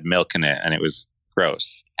 and it had milk in it, and it was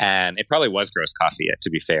gross. And it probably was gross coffee, to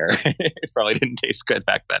be fair. It probably didn't taste good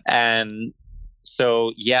back then. And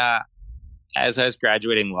so, yeah, as I was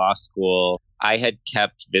graduating law school, I had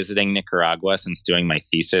kept visiting Nicaragua since doing my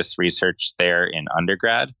thesis research there in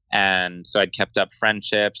undergrad. And so I'd kept up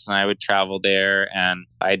friendships, and I would travel there, and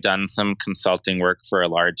I'd done some consulting work for a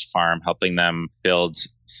large farm, helping them build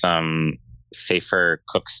some safer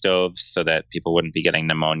cook stoves so that people wouldn't be getting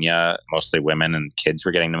pneumonia. Mostly women and kids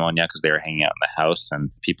were getting pneumonia because they were hanging out in the house. And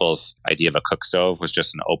people's idea of a cook stove was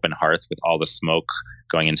just an open hearth with all the smoke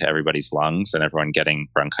going into everybody's lungs and everyone getting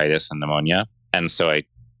bronchitis and pneumonia. And so I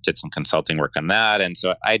did some consulting work on that. And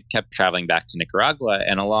so I kept traveling back to Nicaragua.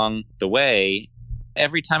 And along the way,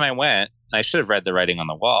 every time I went, I should have read the writing on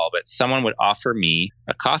the wall, but someone would offer me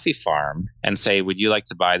a coffee farm and say, would you like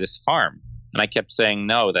to buy this farm? And I kept saying,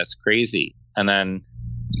 no, that's crazy. And then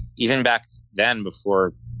even back then,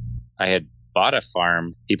 before I had bought a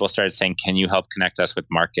farm, people started saying, can you help connect us with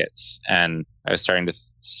markets? And I was starting to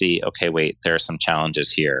see, okay, wait, there are some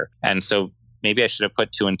challenges here. And so maybe I should have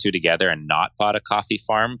put two and two together and not bought a coffee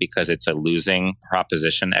farm because it's a losing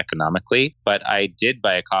proposition economically. But I did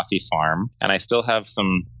buy a coffee farm, and I still have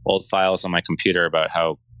some old files on my computer about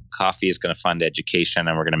how coffee is going to fund education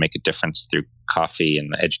and we're going to make a difference through coffee in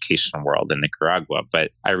the education world in Nicaragua.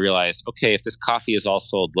 But I realized, okay, if this coffee is all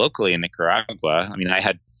sold locally in Nicaragua, I mean, I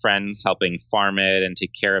had friends helping farm it and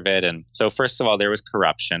take care of it. And so first of all, there was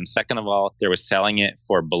corruption. Second of all, there was selling it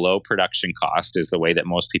for below production cost is the way that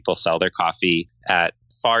most people sell their coffee at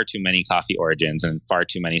far too many coffee origins and far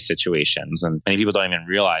too many situations. And many people don't even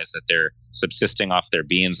realize that they're subsisting off their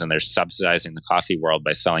beans and they're subsidizing the coffee world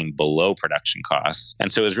by selling below production costs.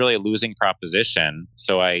 And so it was really a losing proposition.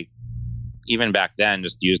 So I, even back then,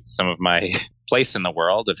 just used some of my place in the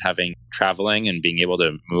world of having traveling and being able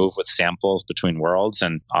to move with samples between worlds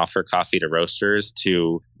and offer coffee to roasters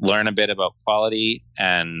to learn a bit about quality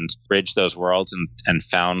and bridge those worlds, and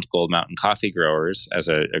found Gold Mountain Coffee Growers as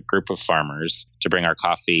a group of farmers to bring our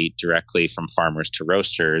coffee directly from farmers to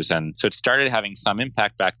roasters. And so it started having some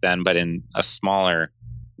impact back then, but in a smaller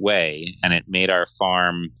way. And it made our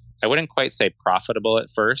farm, I wouldn't quite say profitable at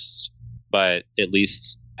first, but at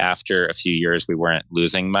least after a few years, we weren't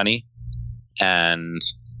losing money. And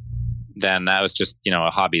then that was just, a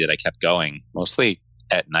hobby that I kept going mostly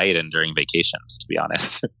at night and during vacations, to be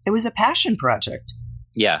honest. It was a passion project.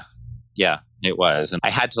 Yeah, it was. And I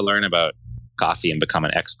had to learn about coffee and become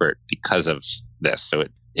an expert because of this. So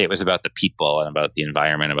it was about the people and about the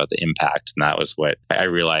environment, about the impact. And that was what I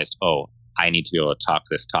realized, I need to be able to talk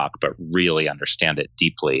this talk, but really understand it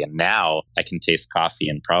deeply. And now I can taste coffee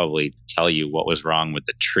and probably tell you what was wrong with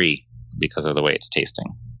the tree because of the way it's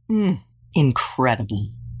tasting. Incredible.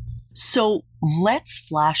 So let's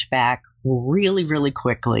flash back really, really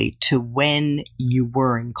quickly to when you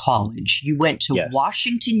were in college. You went to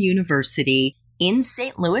Washington University in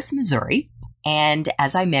St. Louis, Missouri. And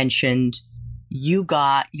as I mentioned, you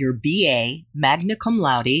got your BA, magna cum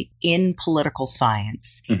laude, in political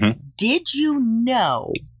science. Mm-hmm. Did you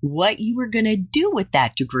know what you were going to do with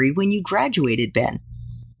that degree when you graduated, Ben?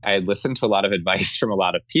 I had listened to a lot of advice from a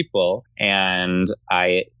lot of people, and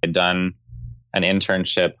I had done an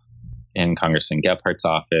internship in Congressman Gephardt's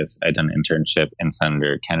office. I'd done an internship in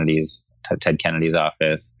Senator Ted Kennedy's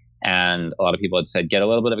office. And a lot of people had said, get a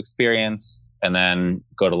little bit of experience and then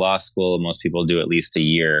go to law school. Most people do at least a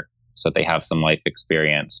year so that they have some life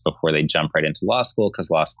experience before they jump right into law school, because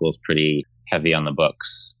law school is pretty heavy on the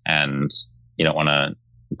books and you don't want to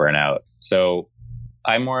burn out. So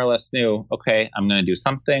I more or less knew, okay, I'm going to do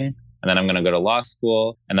something, and then I'm going to go to law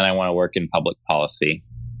school, and then I want to work in public policy.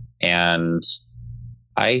 And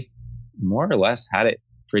I more or less had it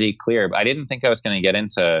pretty clear. But I didn't think I was going to get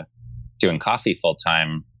into doing coffee full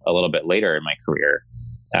time a little bit later in my career,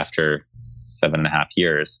 after 7.5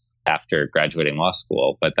 years after graduating law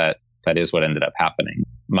school. But that is what ended up happening.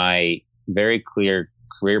 My very clear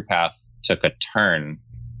career path took a turn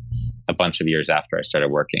a bunch of years after I started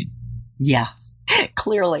working. Yeah,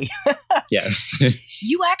 clearly. Yes.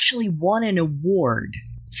 You actually won an award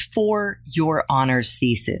for your honors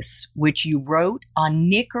thesis, which you wrote on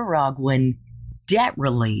Nicaraguan debt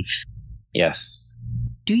relief. Yes.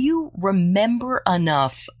 Do you remember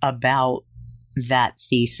enough about that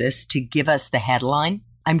thesis to give us the headline?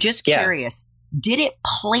 I'm just curious. Did it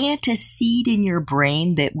plant a seed in your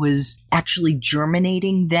brain that was actually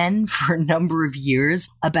germinating then for a number of years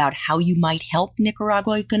about how you might help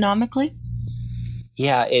Nicaragua economically?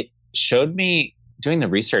 Yeah, it showed me, doing the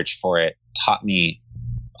research for it taught me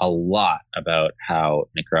a lot about how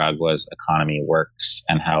Nicaragua's economy works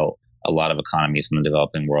and how a lot of economies in the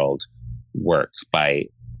developing world work by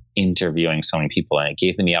interviewing so many people. And it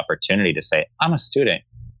gave me the opportunity to say, I'm a student.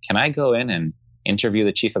 Can I go in and interview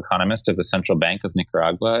the chief economist of the Central Bank of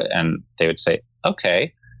Nicaragua? And they would say,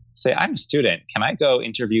 okay. Say, I'm a student. Can I go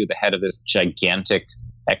interview the head of this gigantic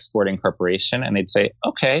exporting corporation? And they'd say,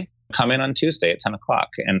 okay, come in on Tuesday at 10 o'clock.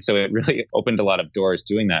 And so it really opened a lot of doors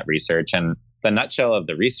doing that research. And the nutshell of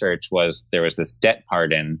the research was there was this debt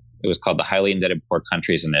pardon it was called the Highly Indebted Poor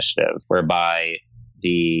Countries Initiative, whereby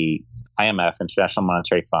the IMF, International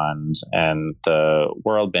Monetary Fund, and the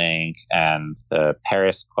World Bank and the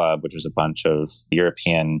Paris Club, which was a bunch of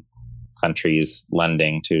European countries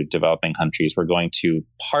lending to developing countries, were going to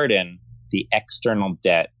pardon the external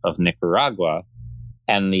debt of Nicaragua.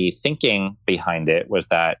 And the thinking behind it was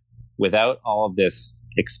that without all of this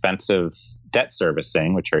expensive debt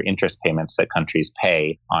servicing, which are interest payments that countries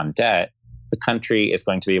pay on debt, the country is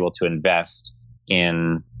going to be able to invest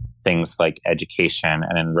in things like education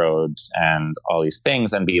and in roads and all these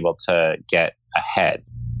things and be able to get ahead.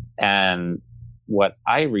 And what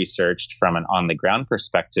I researched from an on-the-ground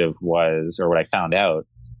perspective was, or what I found out,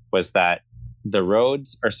 was that the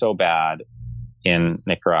roads are so bad in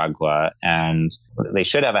Nicaragua, and they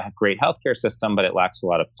should have a great healthcare system, but it lacks a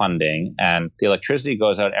lot of funding. And the electricity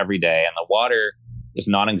goes out every day, and the water is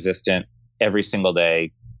non-existent every single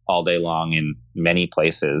day, all day long in many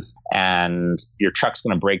places. And your truck's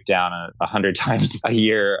going to break down 100 times a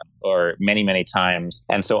year or many, many times.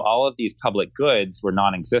 And so all of these public goods were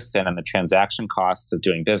non-existent, and the transaction costs of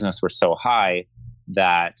doing business were so high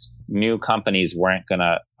that new companies weren't going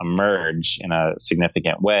to emerge in a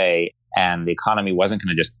significant way. And the economy wasn't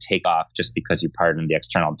going to just take off just because you pardoned the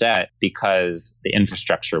external debt, because the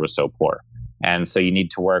infrastructure was so poor. And so you need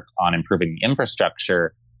to work on improving the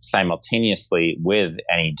infrastructure simultaneously with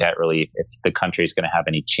any debt relief if the country is going to have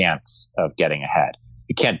any chance of getting ahead.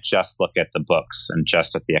 You can't just look at the books and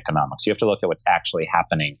just at the economics. You have to look at what's actually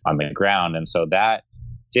happening on the ground. And so that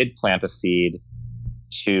did plant a seed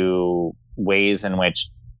to ways in which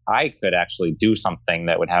I could actually do something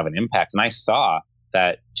that would have an impact. And I saw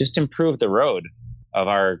that just improve the road of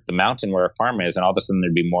the mountain where our farm is, and all of a sudden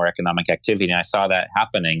there'd be more economic activity. And I saw that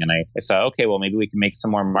happening, and I saw, okay, well, maybe we can make some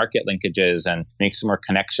more market linkages and make some more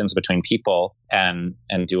connections between people and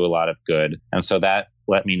do a lot of good. And so that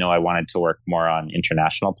let me know I wanted to work more on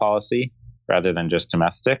international policy rather than just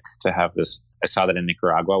domestic, to have this. I saw that in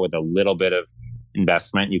Nicaragua, with a little bit of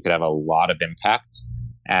investment, you could have a lot of impact.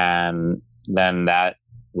 And then that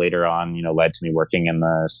later on, led to me working in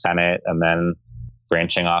the Senate and then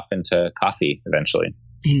branching off into coffee eventually.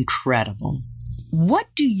 Incredible. What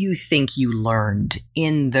do you think you learned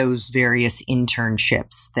in those various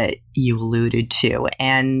internships that you alluded to,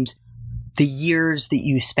 and the years that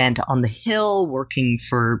you spent on the Hill working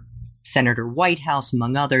for Senator Whitehouse,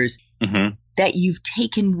 among others, that you've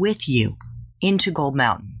taken with you into Gold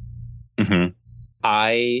Mountain?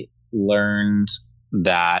 I learned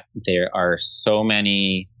that there are so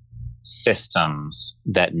many systems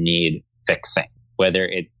that need fixing, whether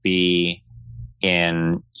it be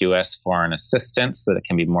in U.S. foreign assistance so that it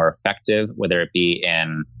can be more effective, whether it be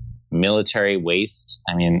in military waste.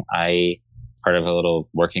 I mean, part of a little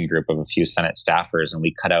working group of a few Senate staffers, and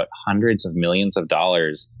we cut out hundreds of millions of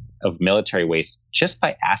dollars of military waste just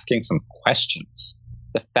by asking some questions.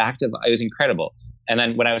 The fact of it was incredible. And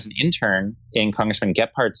then when I was an intern in Congressman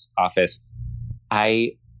Gephardt's office,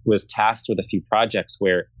 I was tasked with a few projects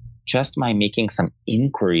where just my making some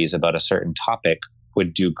inquiries about a certain topic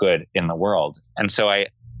would do good in the world. And so I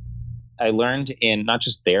learned in not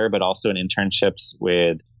just there, but also in internships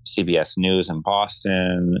with CBS News in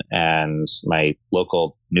Boston and my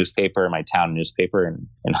local newspaper, my town newspaper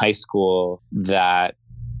in high school, that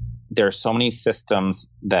there are so many systems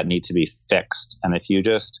that need to be fixed. And if you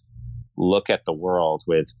just look at the world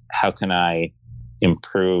with how can I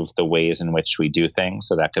improve the ways in which we do things,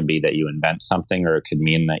 so that could be that you invent something, or it could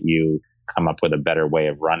mean that you come up with a better way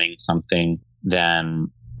of running something, then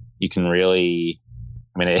you can really,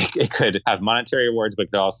 it could have monetary rewards, but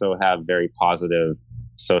it could also have very positive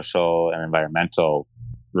social and environmental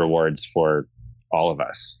rewards for all of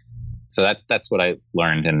us. So that's what I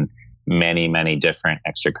learned in many, many different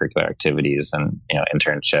extracurricular activities and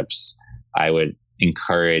internships. I would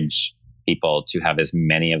encourage people to have as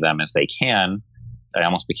many of them as they can. I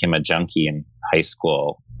almost became a junkie in high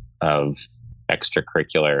school of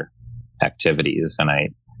extracurricular activities. And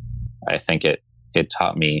I think it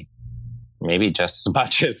taught me maybe just as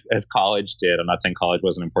much as college did. I'm not saying college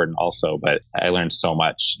wasn't important also, but I learned so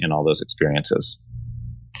much in all those experiences.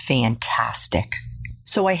 Fantastic.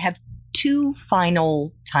 So I have two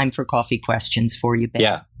final time for coffee questions for you, Ben.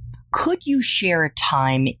 Yeah. Could you share a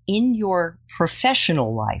time in your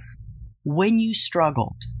professional life when you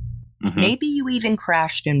struggled? Maybe you even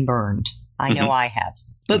crashed and burned. I know I have.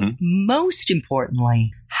 But most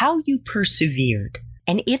importantly, how you persevered,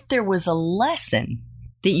 and if there was a lesson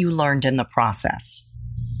that you learned in the process.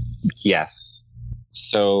 Yes.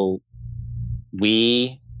 So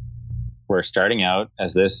we were starting out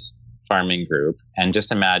as this farming group, and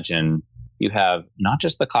just imagine you have not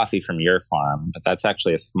just the coffee from your farm, but that's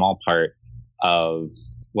actually a small part of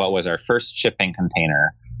what was our first shipping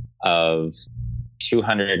container of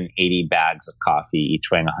 280 bags of coffee, each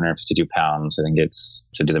weighing 152 pounds. I think it's,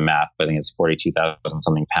 to do the math, I think it's 42,000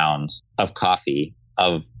 something pounds of coffee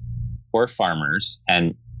for farmers.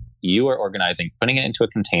 And you were organizing, putting it into a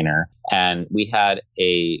container. And we had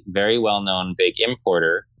a very well-known big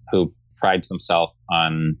importer who prides himself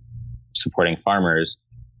on supporting farmers,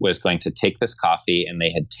 was going to take this coffee, and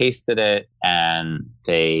they had tasted it and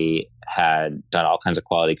they had done all kinds of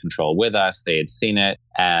quality control with us. They had seen it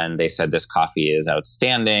and they said, this coffee is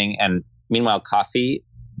outstanding. And meanwhile,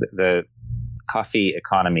 the coffee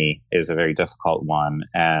economy is a very difficult one.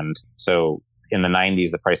 And so in the 90s,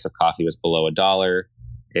 the price of coffee was below $1.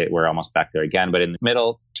 We're almost back there again. But in the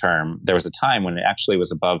middle term, there was a time when it actually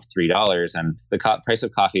was above $3, and the price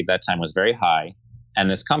of coffee at that time was very high. And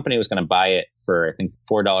this company was going to buy it for, I think,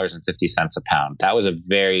 $4.50 a pound. That was a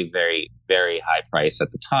very, very, very high price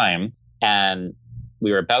at the time. And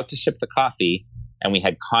we were about to ship the coffee, and we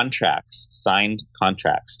had signed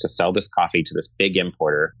contracts to sell this coffee to this big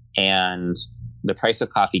importer. And the price of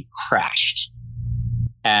coffee crashed.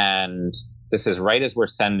 And this is right as we're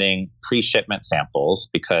sending pre-shipment samples,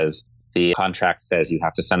 because the contract says you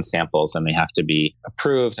have to send samples and they have to be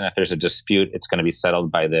approved. And if there's a dispute, it's going to be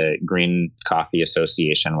settled by the Green Coffee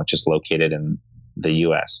Association, which is located in the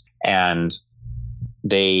US. And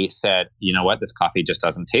they said, you know what? This coffee just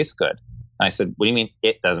doesn't taste good. And I said, what do you mean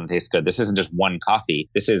it doesn't taste good? This isn't just one coffee.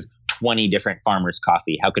 This is 20 different farmers'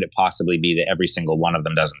 coffee. How could it possibly be that every single one of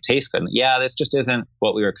them doesn't taste good? And yeah, this just isn't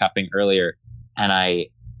what we were cupping earlier. And I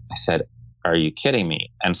said, are you kidding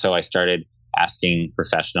me? And so I started asking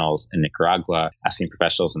professionals in Nicaragua, asking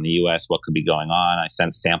professionals in the US what could be going on. I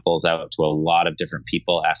sent samples out to a lot of different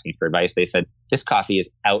people asking for advice. They said, this coffee is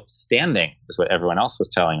outstanding, is what everyone else was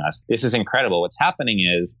telling us. This is incredible. What's happening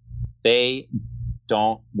is they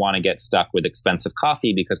don't want to get stuck with expensive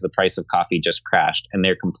coffee because the price of coffee just crashed, and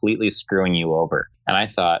they're completely screwing you over. And I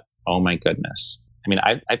thought, oh my goodness. I mean,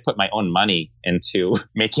 I put my own money into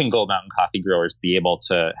making Gold Mountain Coffee Growers be able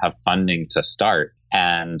to have funding to start.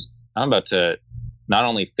 And I'm about to not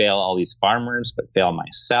only fail all these farmers, but fail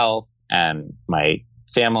myself and my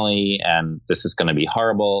family. And this is going to be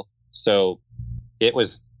horrible. So it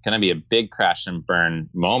was going to be a big crash and burn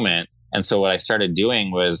moment. And so what I started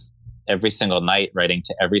doing was every single night writing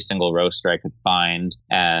to every single roaster I could find,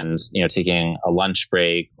 and, taking a lunch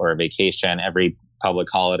break or a vacation every public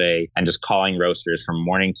holiday and just calling roasters from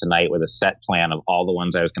morning to night with a set plan of all the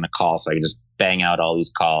ones I was going to call, so I could just bang out all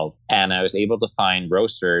these calls. And I was able to find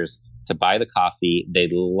roasters to buy the coffee. They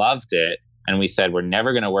loved it. And we said, we're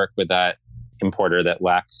never going to work with that importer that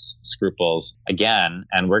lacks scruples again.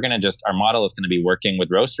 And we're going to our model is going to be working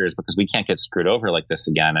with roasters, because we can't get screwed over like this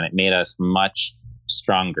again. And it made us much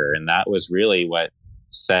stronger. And that was really what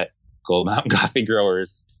set Gold Mountain Coffee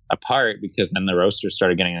Growers apart, because then the roasters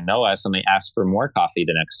started getting to know us and they asked for more coffee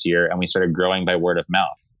the next year, and we started growing by word of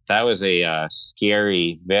mouth. That was a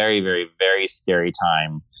scary, very, very, very scary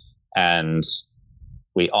time. And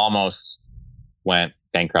we almost went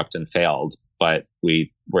bankrupt and failed, but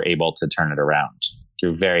we were able to turn it around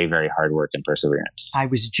through very, very hard work and perseverance. I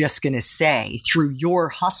was just going to say, through your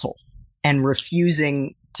hustle and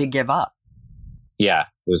refusing to give up. Yeah,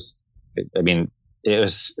 if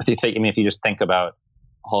you just think about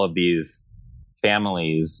all of these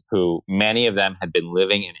families who, many of them had been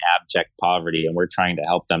living in abject poverty, and we're trying to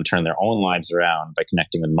help them turn their own lives around by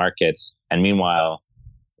connecting with markets. And meanwhile,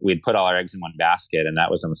 we'd put all our eggs in one basket, and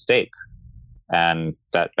that was a mistake. And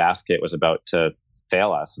that basket was about to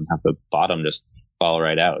fail us and have the bottom just fall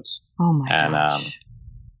right out. Oh my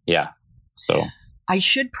gosh. So I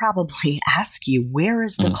should probably ask you, where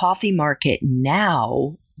is the coffee market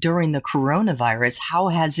now during the coronavirus? How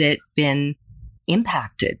has it been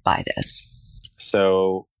impacted by this?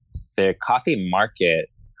 So the coffee market,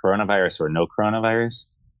 coronavirus or no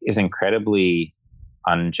coronavirus, is incredibly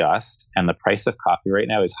unjust. And the price of coffee right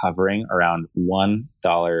now is hovering around $1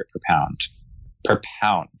 per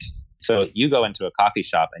pound. So you go into a coffee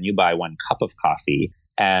shop and you buy one cup of coffee,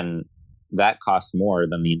 and that costs more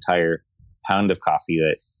than the entire pound of coffee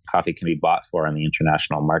that coffee can be bought for on the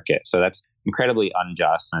international market. So that's incredibly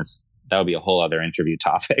unjust. And that would be a whole other interview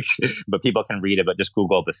topic, but people can read it, but just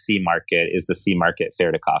Google the C market. Is the C market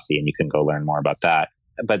fair to coffee? And you can go learn more about that.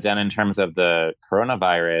 But then in terms of the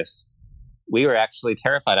coronavirus, we were actually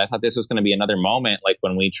terrified. I thought this was going to be another moment, like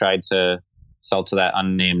when we tried to sell to that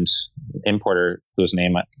unnamed importer whose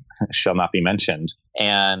name shall not be mentioned.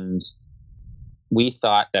 And we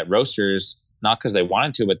thought that roasters, not because they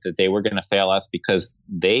wanted to, but that they were going to fail us because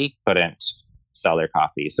they couldn't sell their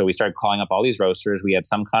coffee. So we started calling up all these roasters. We had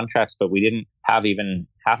some contracts, but we didn't have even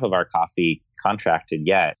half of our coffee contracted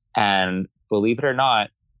yet. And believe it or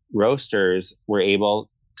not, roasters were able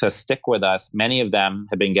to stick with us. Many of them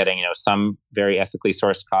have been getting, some very ethically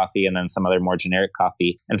sourced coffee and then some other more generic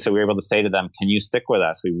coffee. And so we were able to say to them, can you stick with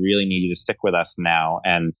us? We really need you to stick with us now.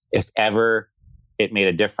 And if ever it made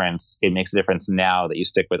a difference, it makes a difference now that you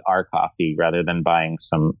stick with our coffee rather than buying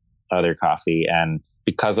some other coffee. And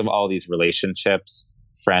because of all these relationships,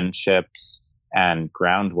 friendships, and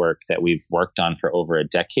groundwork that we've worked on for over a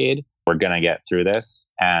decade, we're going to get through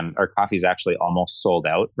this. And our coffee is actually almost sold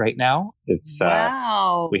out right now. It's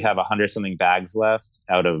wow. We have 100-something bags left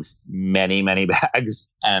out of many, many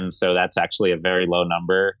bags. And so that's actually a very low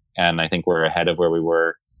number. And I think we're ahead of where we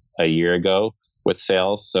were a year ago with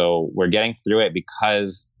sales. So we're getting through it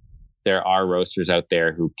because there are roasters out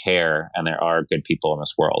there who care and there are good people in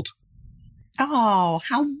this world. Oh,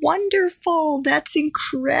 how wonderful. That's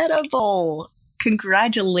incredible.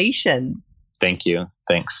 Congratulations. Thank you.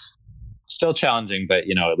 Thanks. Still challenging, but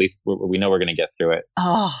at least we know we're going to get through it.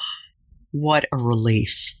 Oh, what a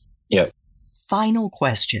relief. Yep. Final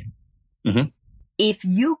question. Mm-hmm. If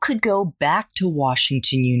you could go back to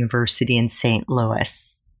Washington University in St.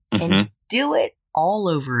 Louis and do it all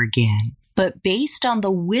over again, but based on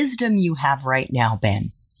the wisdom you have right now,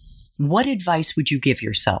 Ben, what advice would you give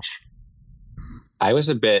yourself? I was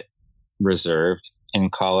a bit reserved in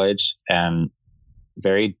college and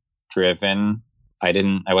very driven.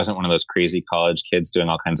 I wasn't one of those crazy college kids doing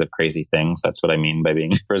all kinds of crazy things. That's what I mean by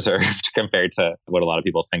being reserved compared to what a lot of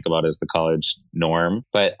people think about as the college norm.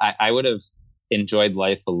 But I would have enjoyed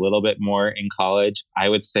life a little bit more in college. I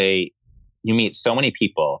would say you meet so many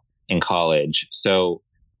people in college. So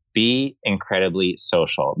be incredibly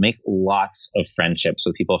social. Make lots of friendships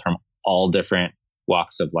with people from all different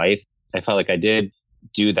walks of life. I felt like I did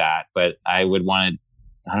do that, but I would want to,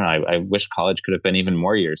 I don't know, I wish college could have been even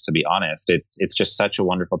more years, to be honest. It's just such a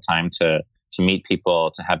wonderful time to meet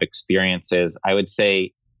people, to have experiences. I would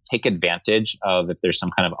say take advantage of if there's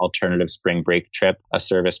some kind of alternative spring break trip, a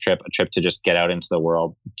service trip, a trip to just get out into the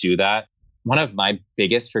world, do that. One of my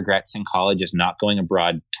biggest regrets in college is not going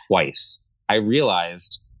abroad twice. I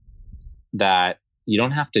realized that you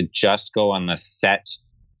don't have to just go on the set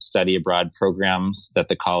study abroad programs that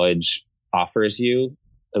the college offers you.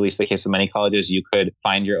 At least in the case of many colleges, you could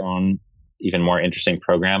find your own even more interesting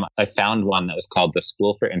program. I found one that was called the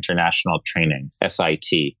School for International Training,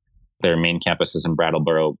 SIT. Their main campus is in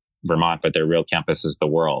Brattleboro, Vermont, but their real campus is the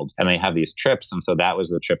world. And they have these trips. And so that was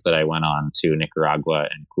the trip that I went on to Nicaragua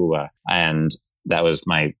and Cuba. And that was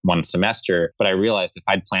my one semester. But I realized if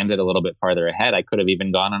I'd planned it a little bit farther ahead, I could have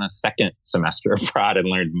even gone on a second semester abroad and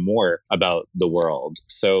learned more about the world.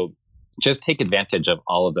 So just take advantage of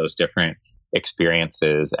all of those different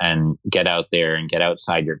experiences and get out there and get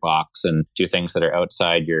outside your box and do things that are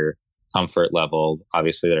outside your comfort level,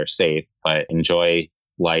 obviously that are safe, but enjoy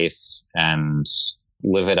life and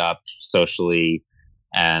live it up socially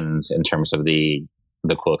and in terms of the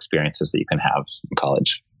cool experiences that you can have in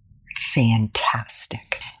college.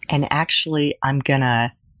 Fantastic. And actually, I'm going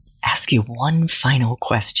to ask you one final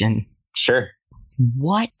question. Sure.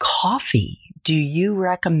 What coffee do you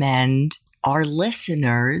recommend our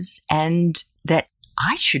listeners and that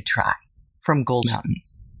I should try from Gold Mountain?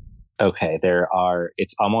 Okay,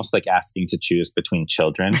 it's almost like asking to choose between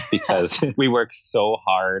children because we work so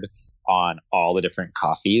hard on all the different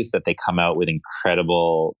coffees that they come out with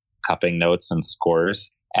incredible cupping notes and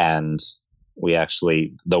scores. And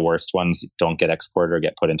the worst ones don't get exported or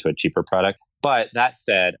get put into a cheaper product. But that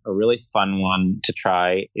said, a really fun one to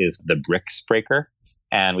try is the Brix Breaker.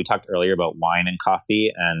 And we talked earlier about wine and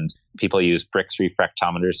coffee, and people use Brix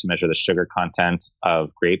refractometers to measure the sugar content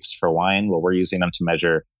of grapes for wine. Well, we're using them to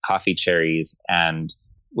measure coffee cherries. And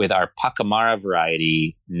with our Pacamara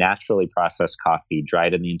variety, naturally processed coffee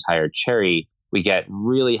dried in the entire cherry, we get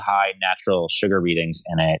really high natural sugar readings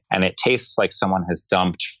in it. And it tastes like someone has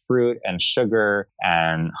dumped fruit and sugar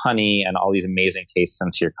and honey and all these amazing tastes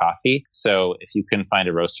into your coffee. So if you can find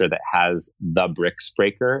a roaster that has the Brix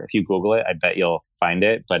Breaker, if you Google it, I bet you'll find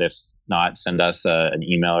it. But if not, send us an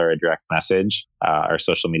email or a direct message. Our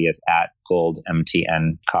social media is at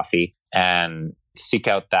GoldMTN Coffee. And seek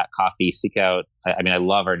out that coffee. I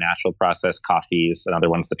love our natural processed coffees. Another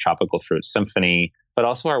one's the Tropical Fruit Symphony, but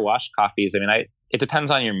also our washed coffees. It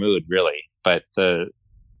depends on your mood, really. But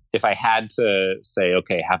if I had to say,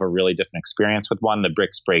 okay, have a really different experience with one, the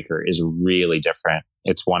Brix Breaker is really different.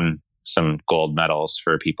 It's won some gold medals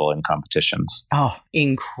for people in competitions. Oh,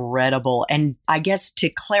 incredible. And I guess to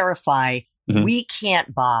clarify, we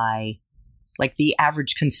can't buy, like the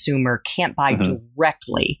average consumer can't buy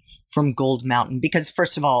directly from Gold Mountain? Because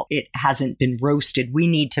first of all, it hasn't been roasted. We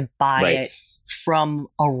need to buy it from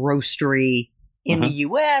a roastery in the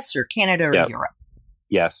US or Canada or Europe.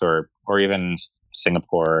 Yes, or even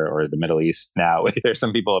Singapore or the Middle East now. There's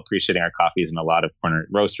some people appreciating our coffees, and a lot of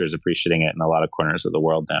roasters appreciating it in a lot of corners of the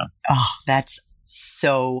world now. Oh, that's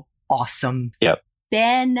so awesome. Yep.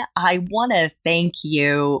 Ben, I want to thank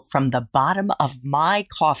you from the bottom of my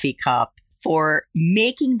coffee cup for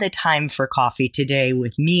making the time for coffee today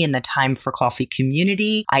with me in the Time for Coffee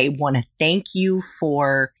community. I want to thank you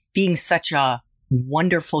for being such a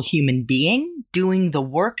wonderful human being, doing the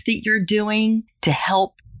work that you're doing to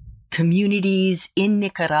help communities in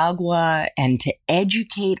Nicaragua and to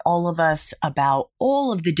educate all of us about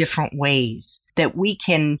all of the different ways that we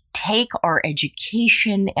can take our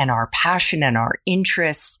education and our passion and our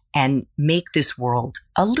interests and make this world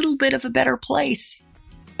a little bit of a better place.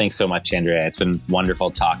 Thanks so much, Andrea. It's been wonderful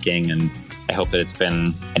talking, and I hope that it's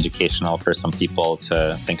been educational for some people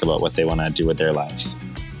to think about what they want to do with their lives.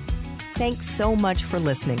 Thanks so much for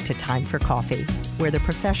listening to Time for Coffee, where the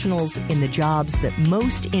professionals in the jobs that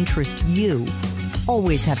most interest you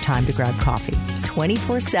always have time to grab coffee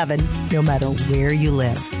 24/7, no matter where you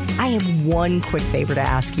live. I have one quick favor to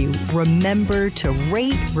ask you. Remember to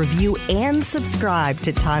rate, review, and subscribe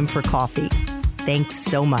to Time for Coffee. Thanks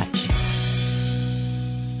so much.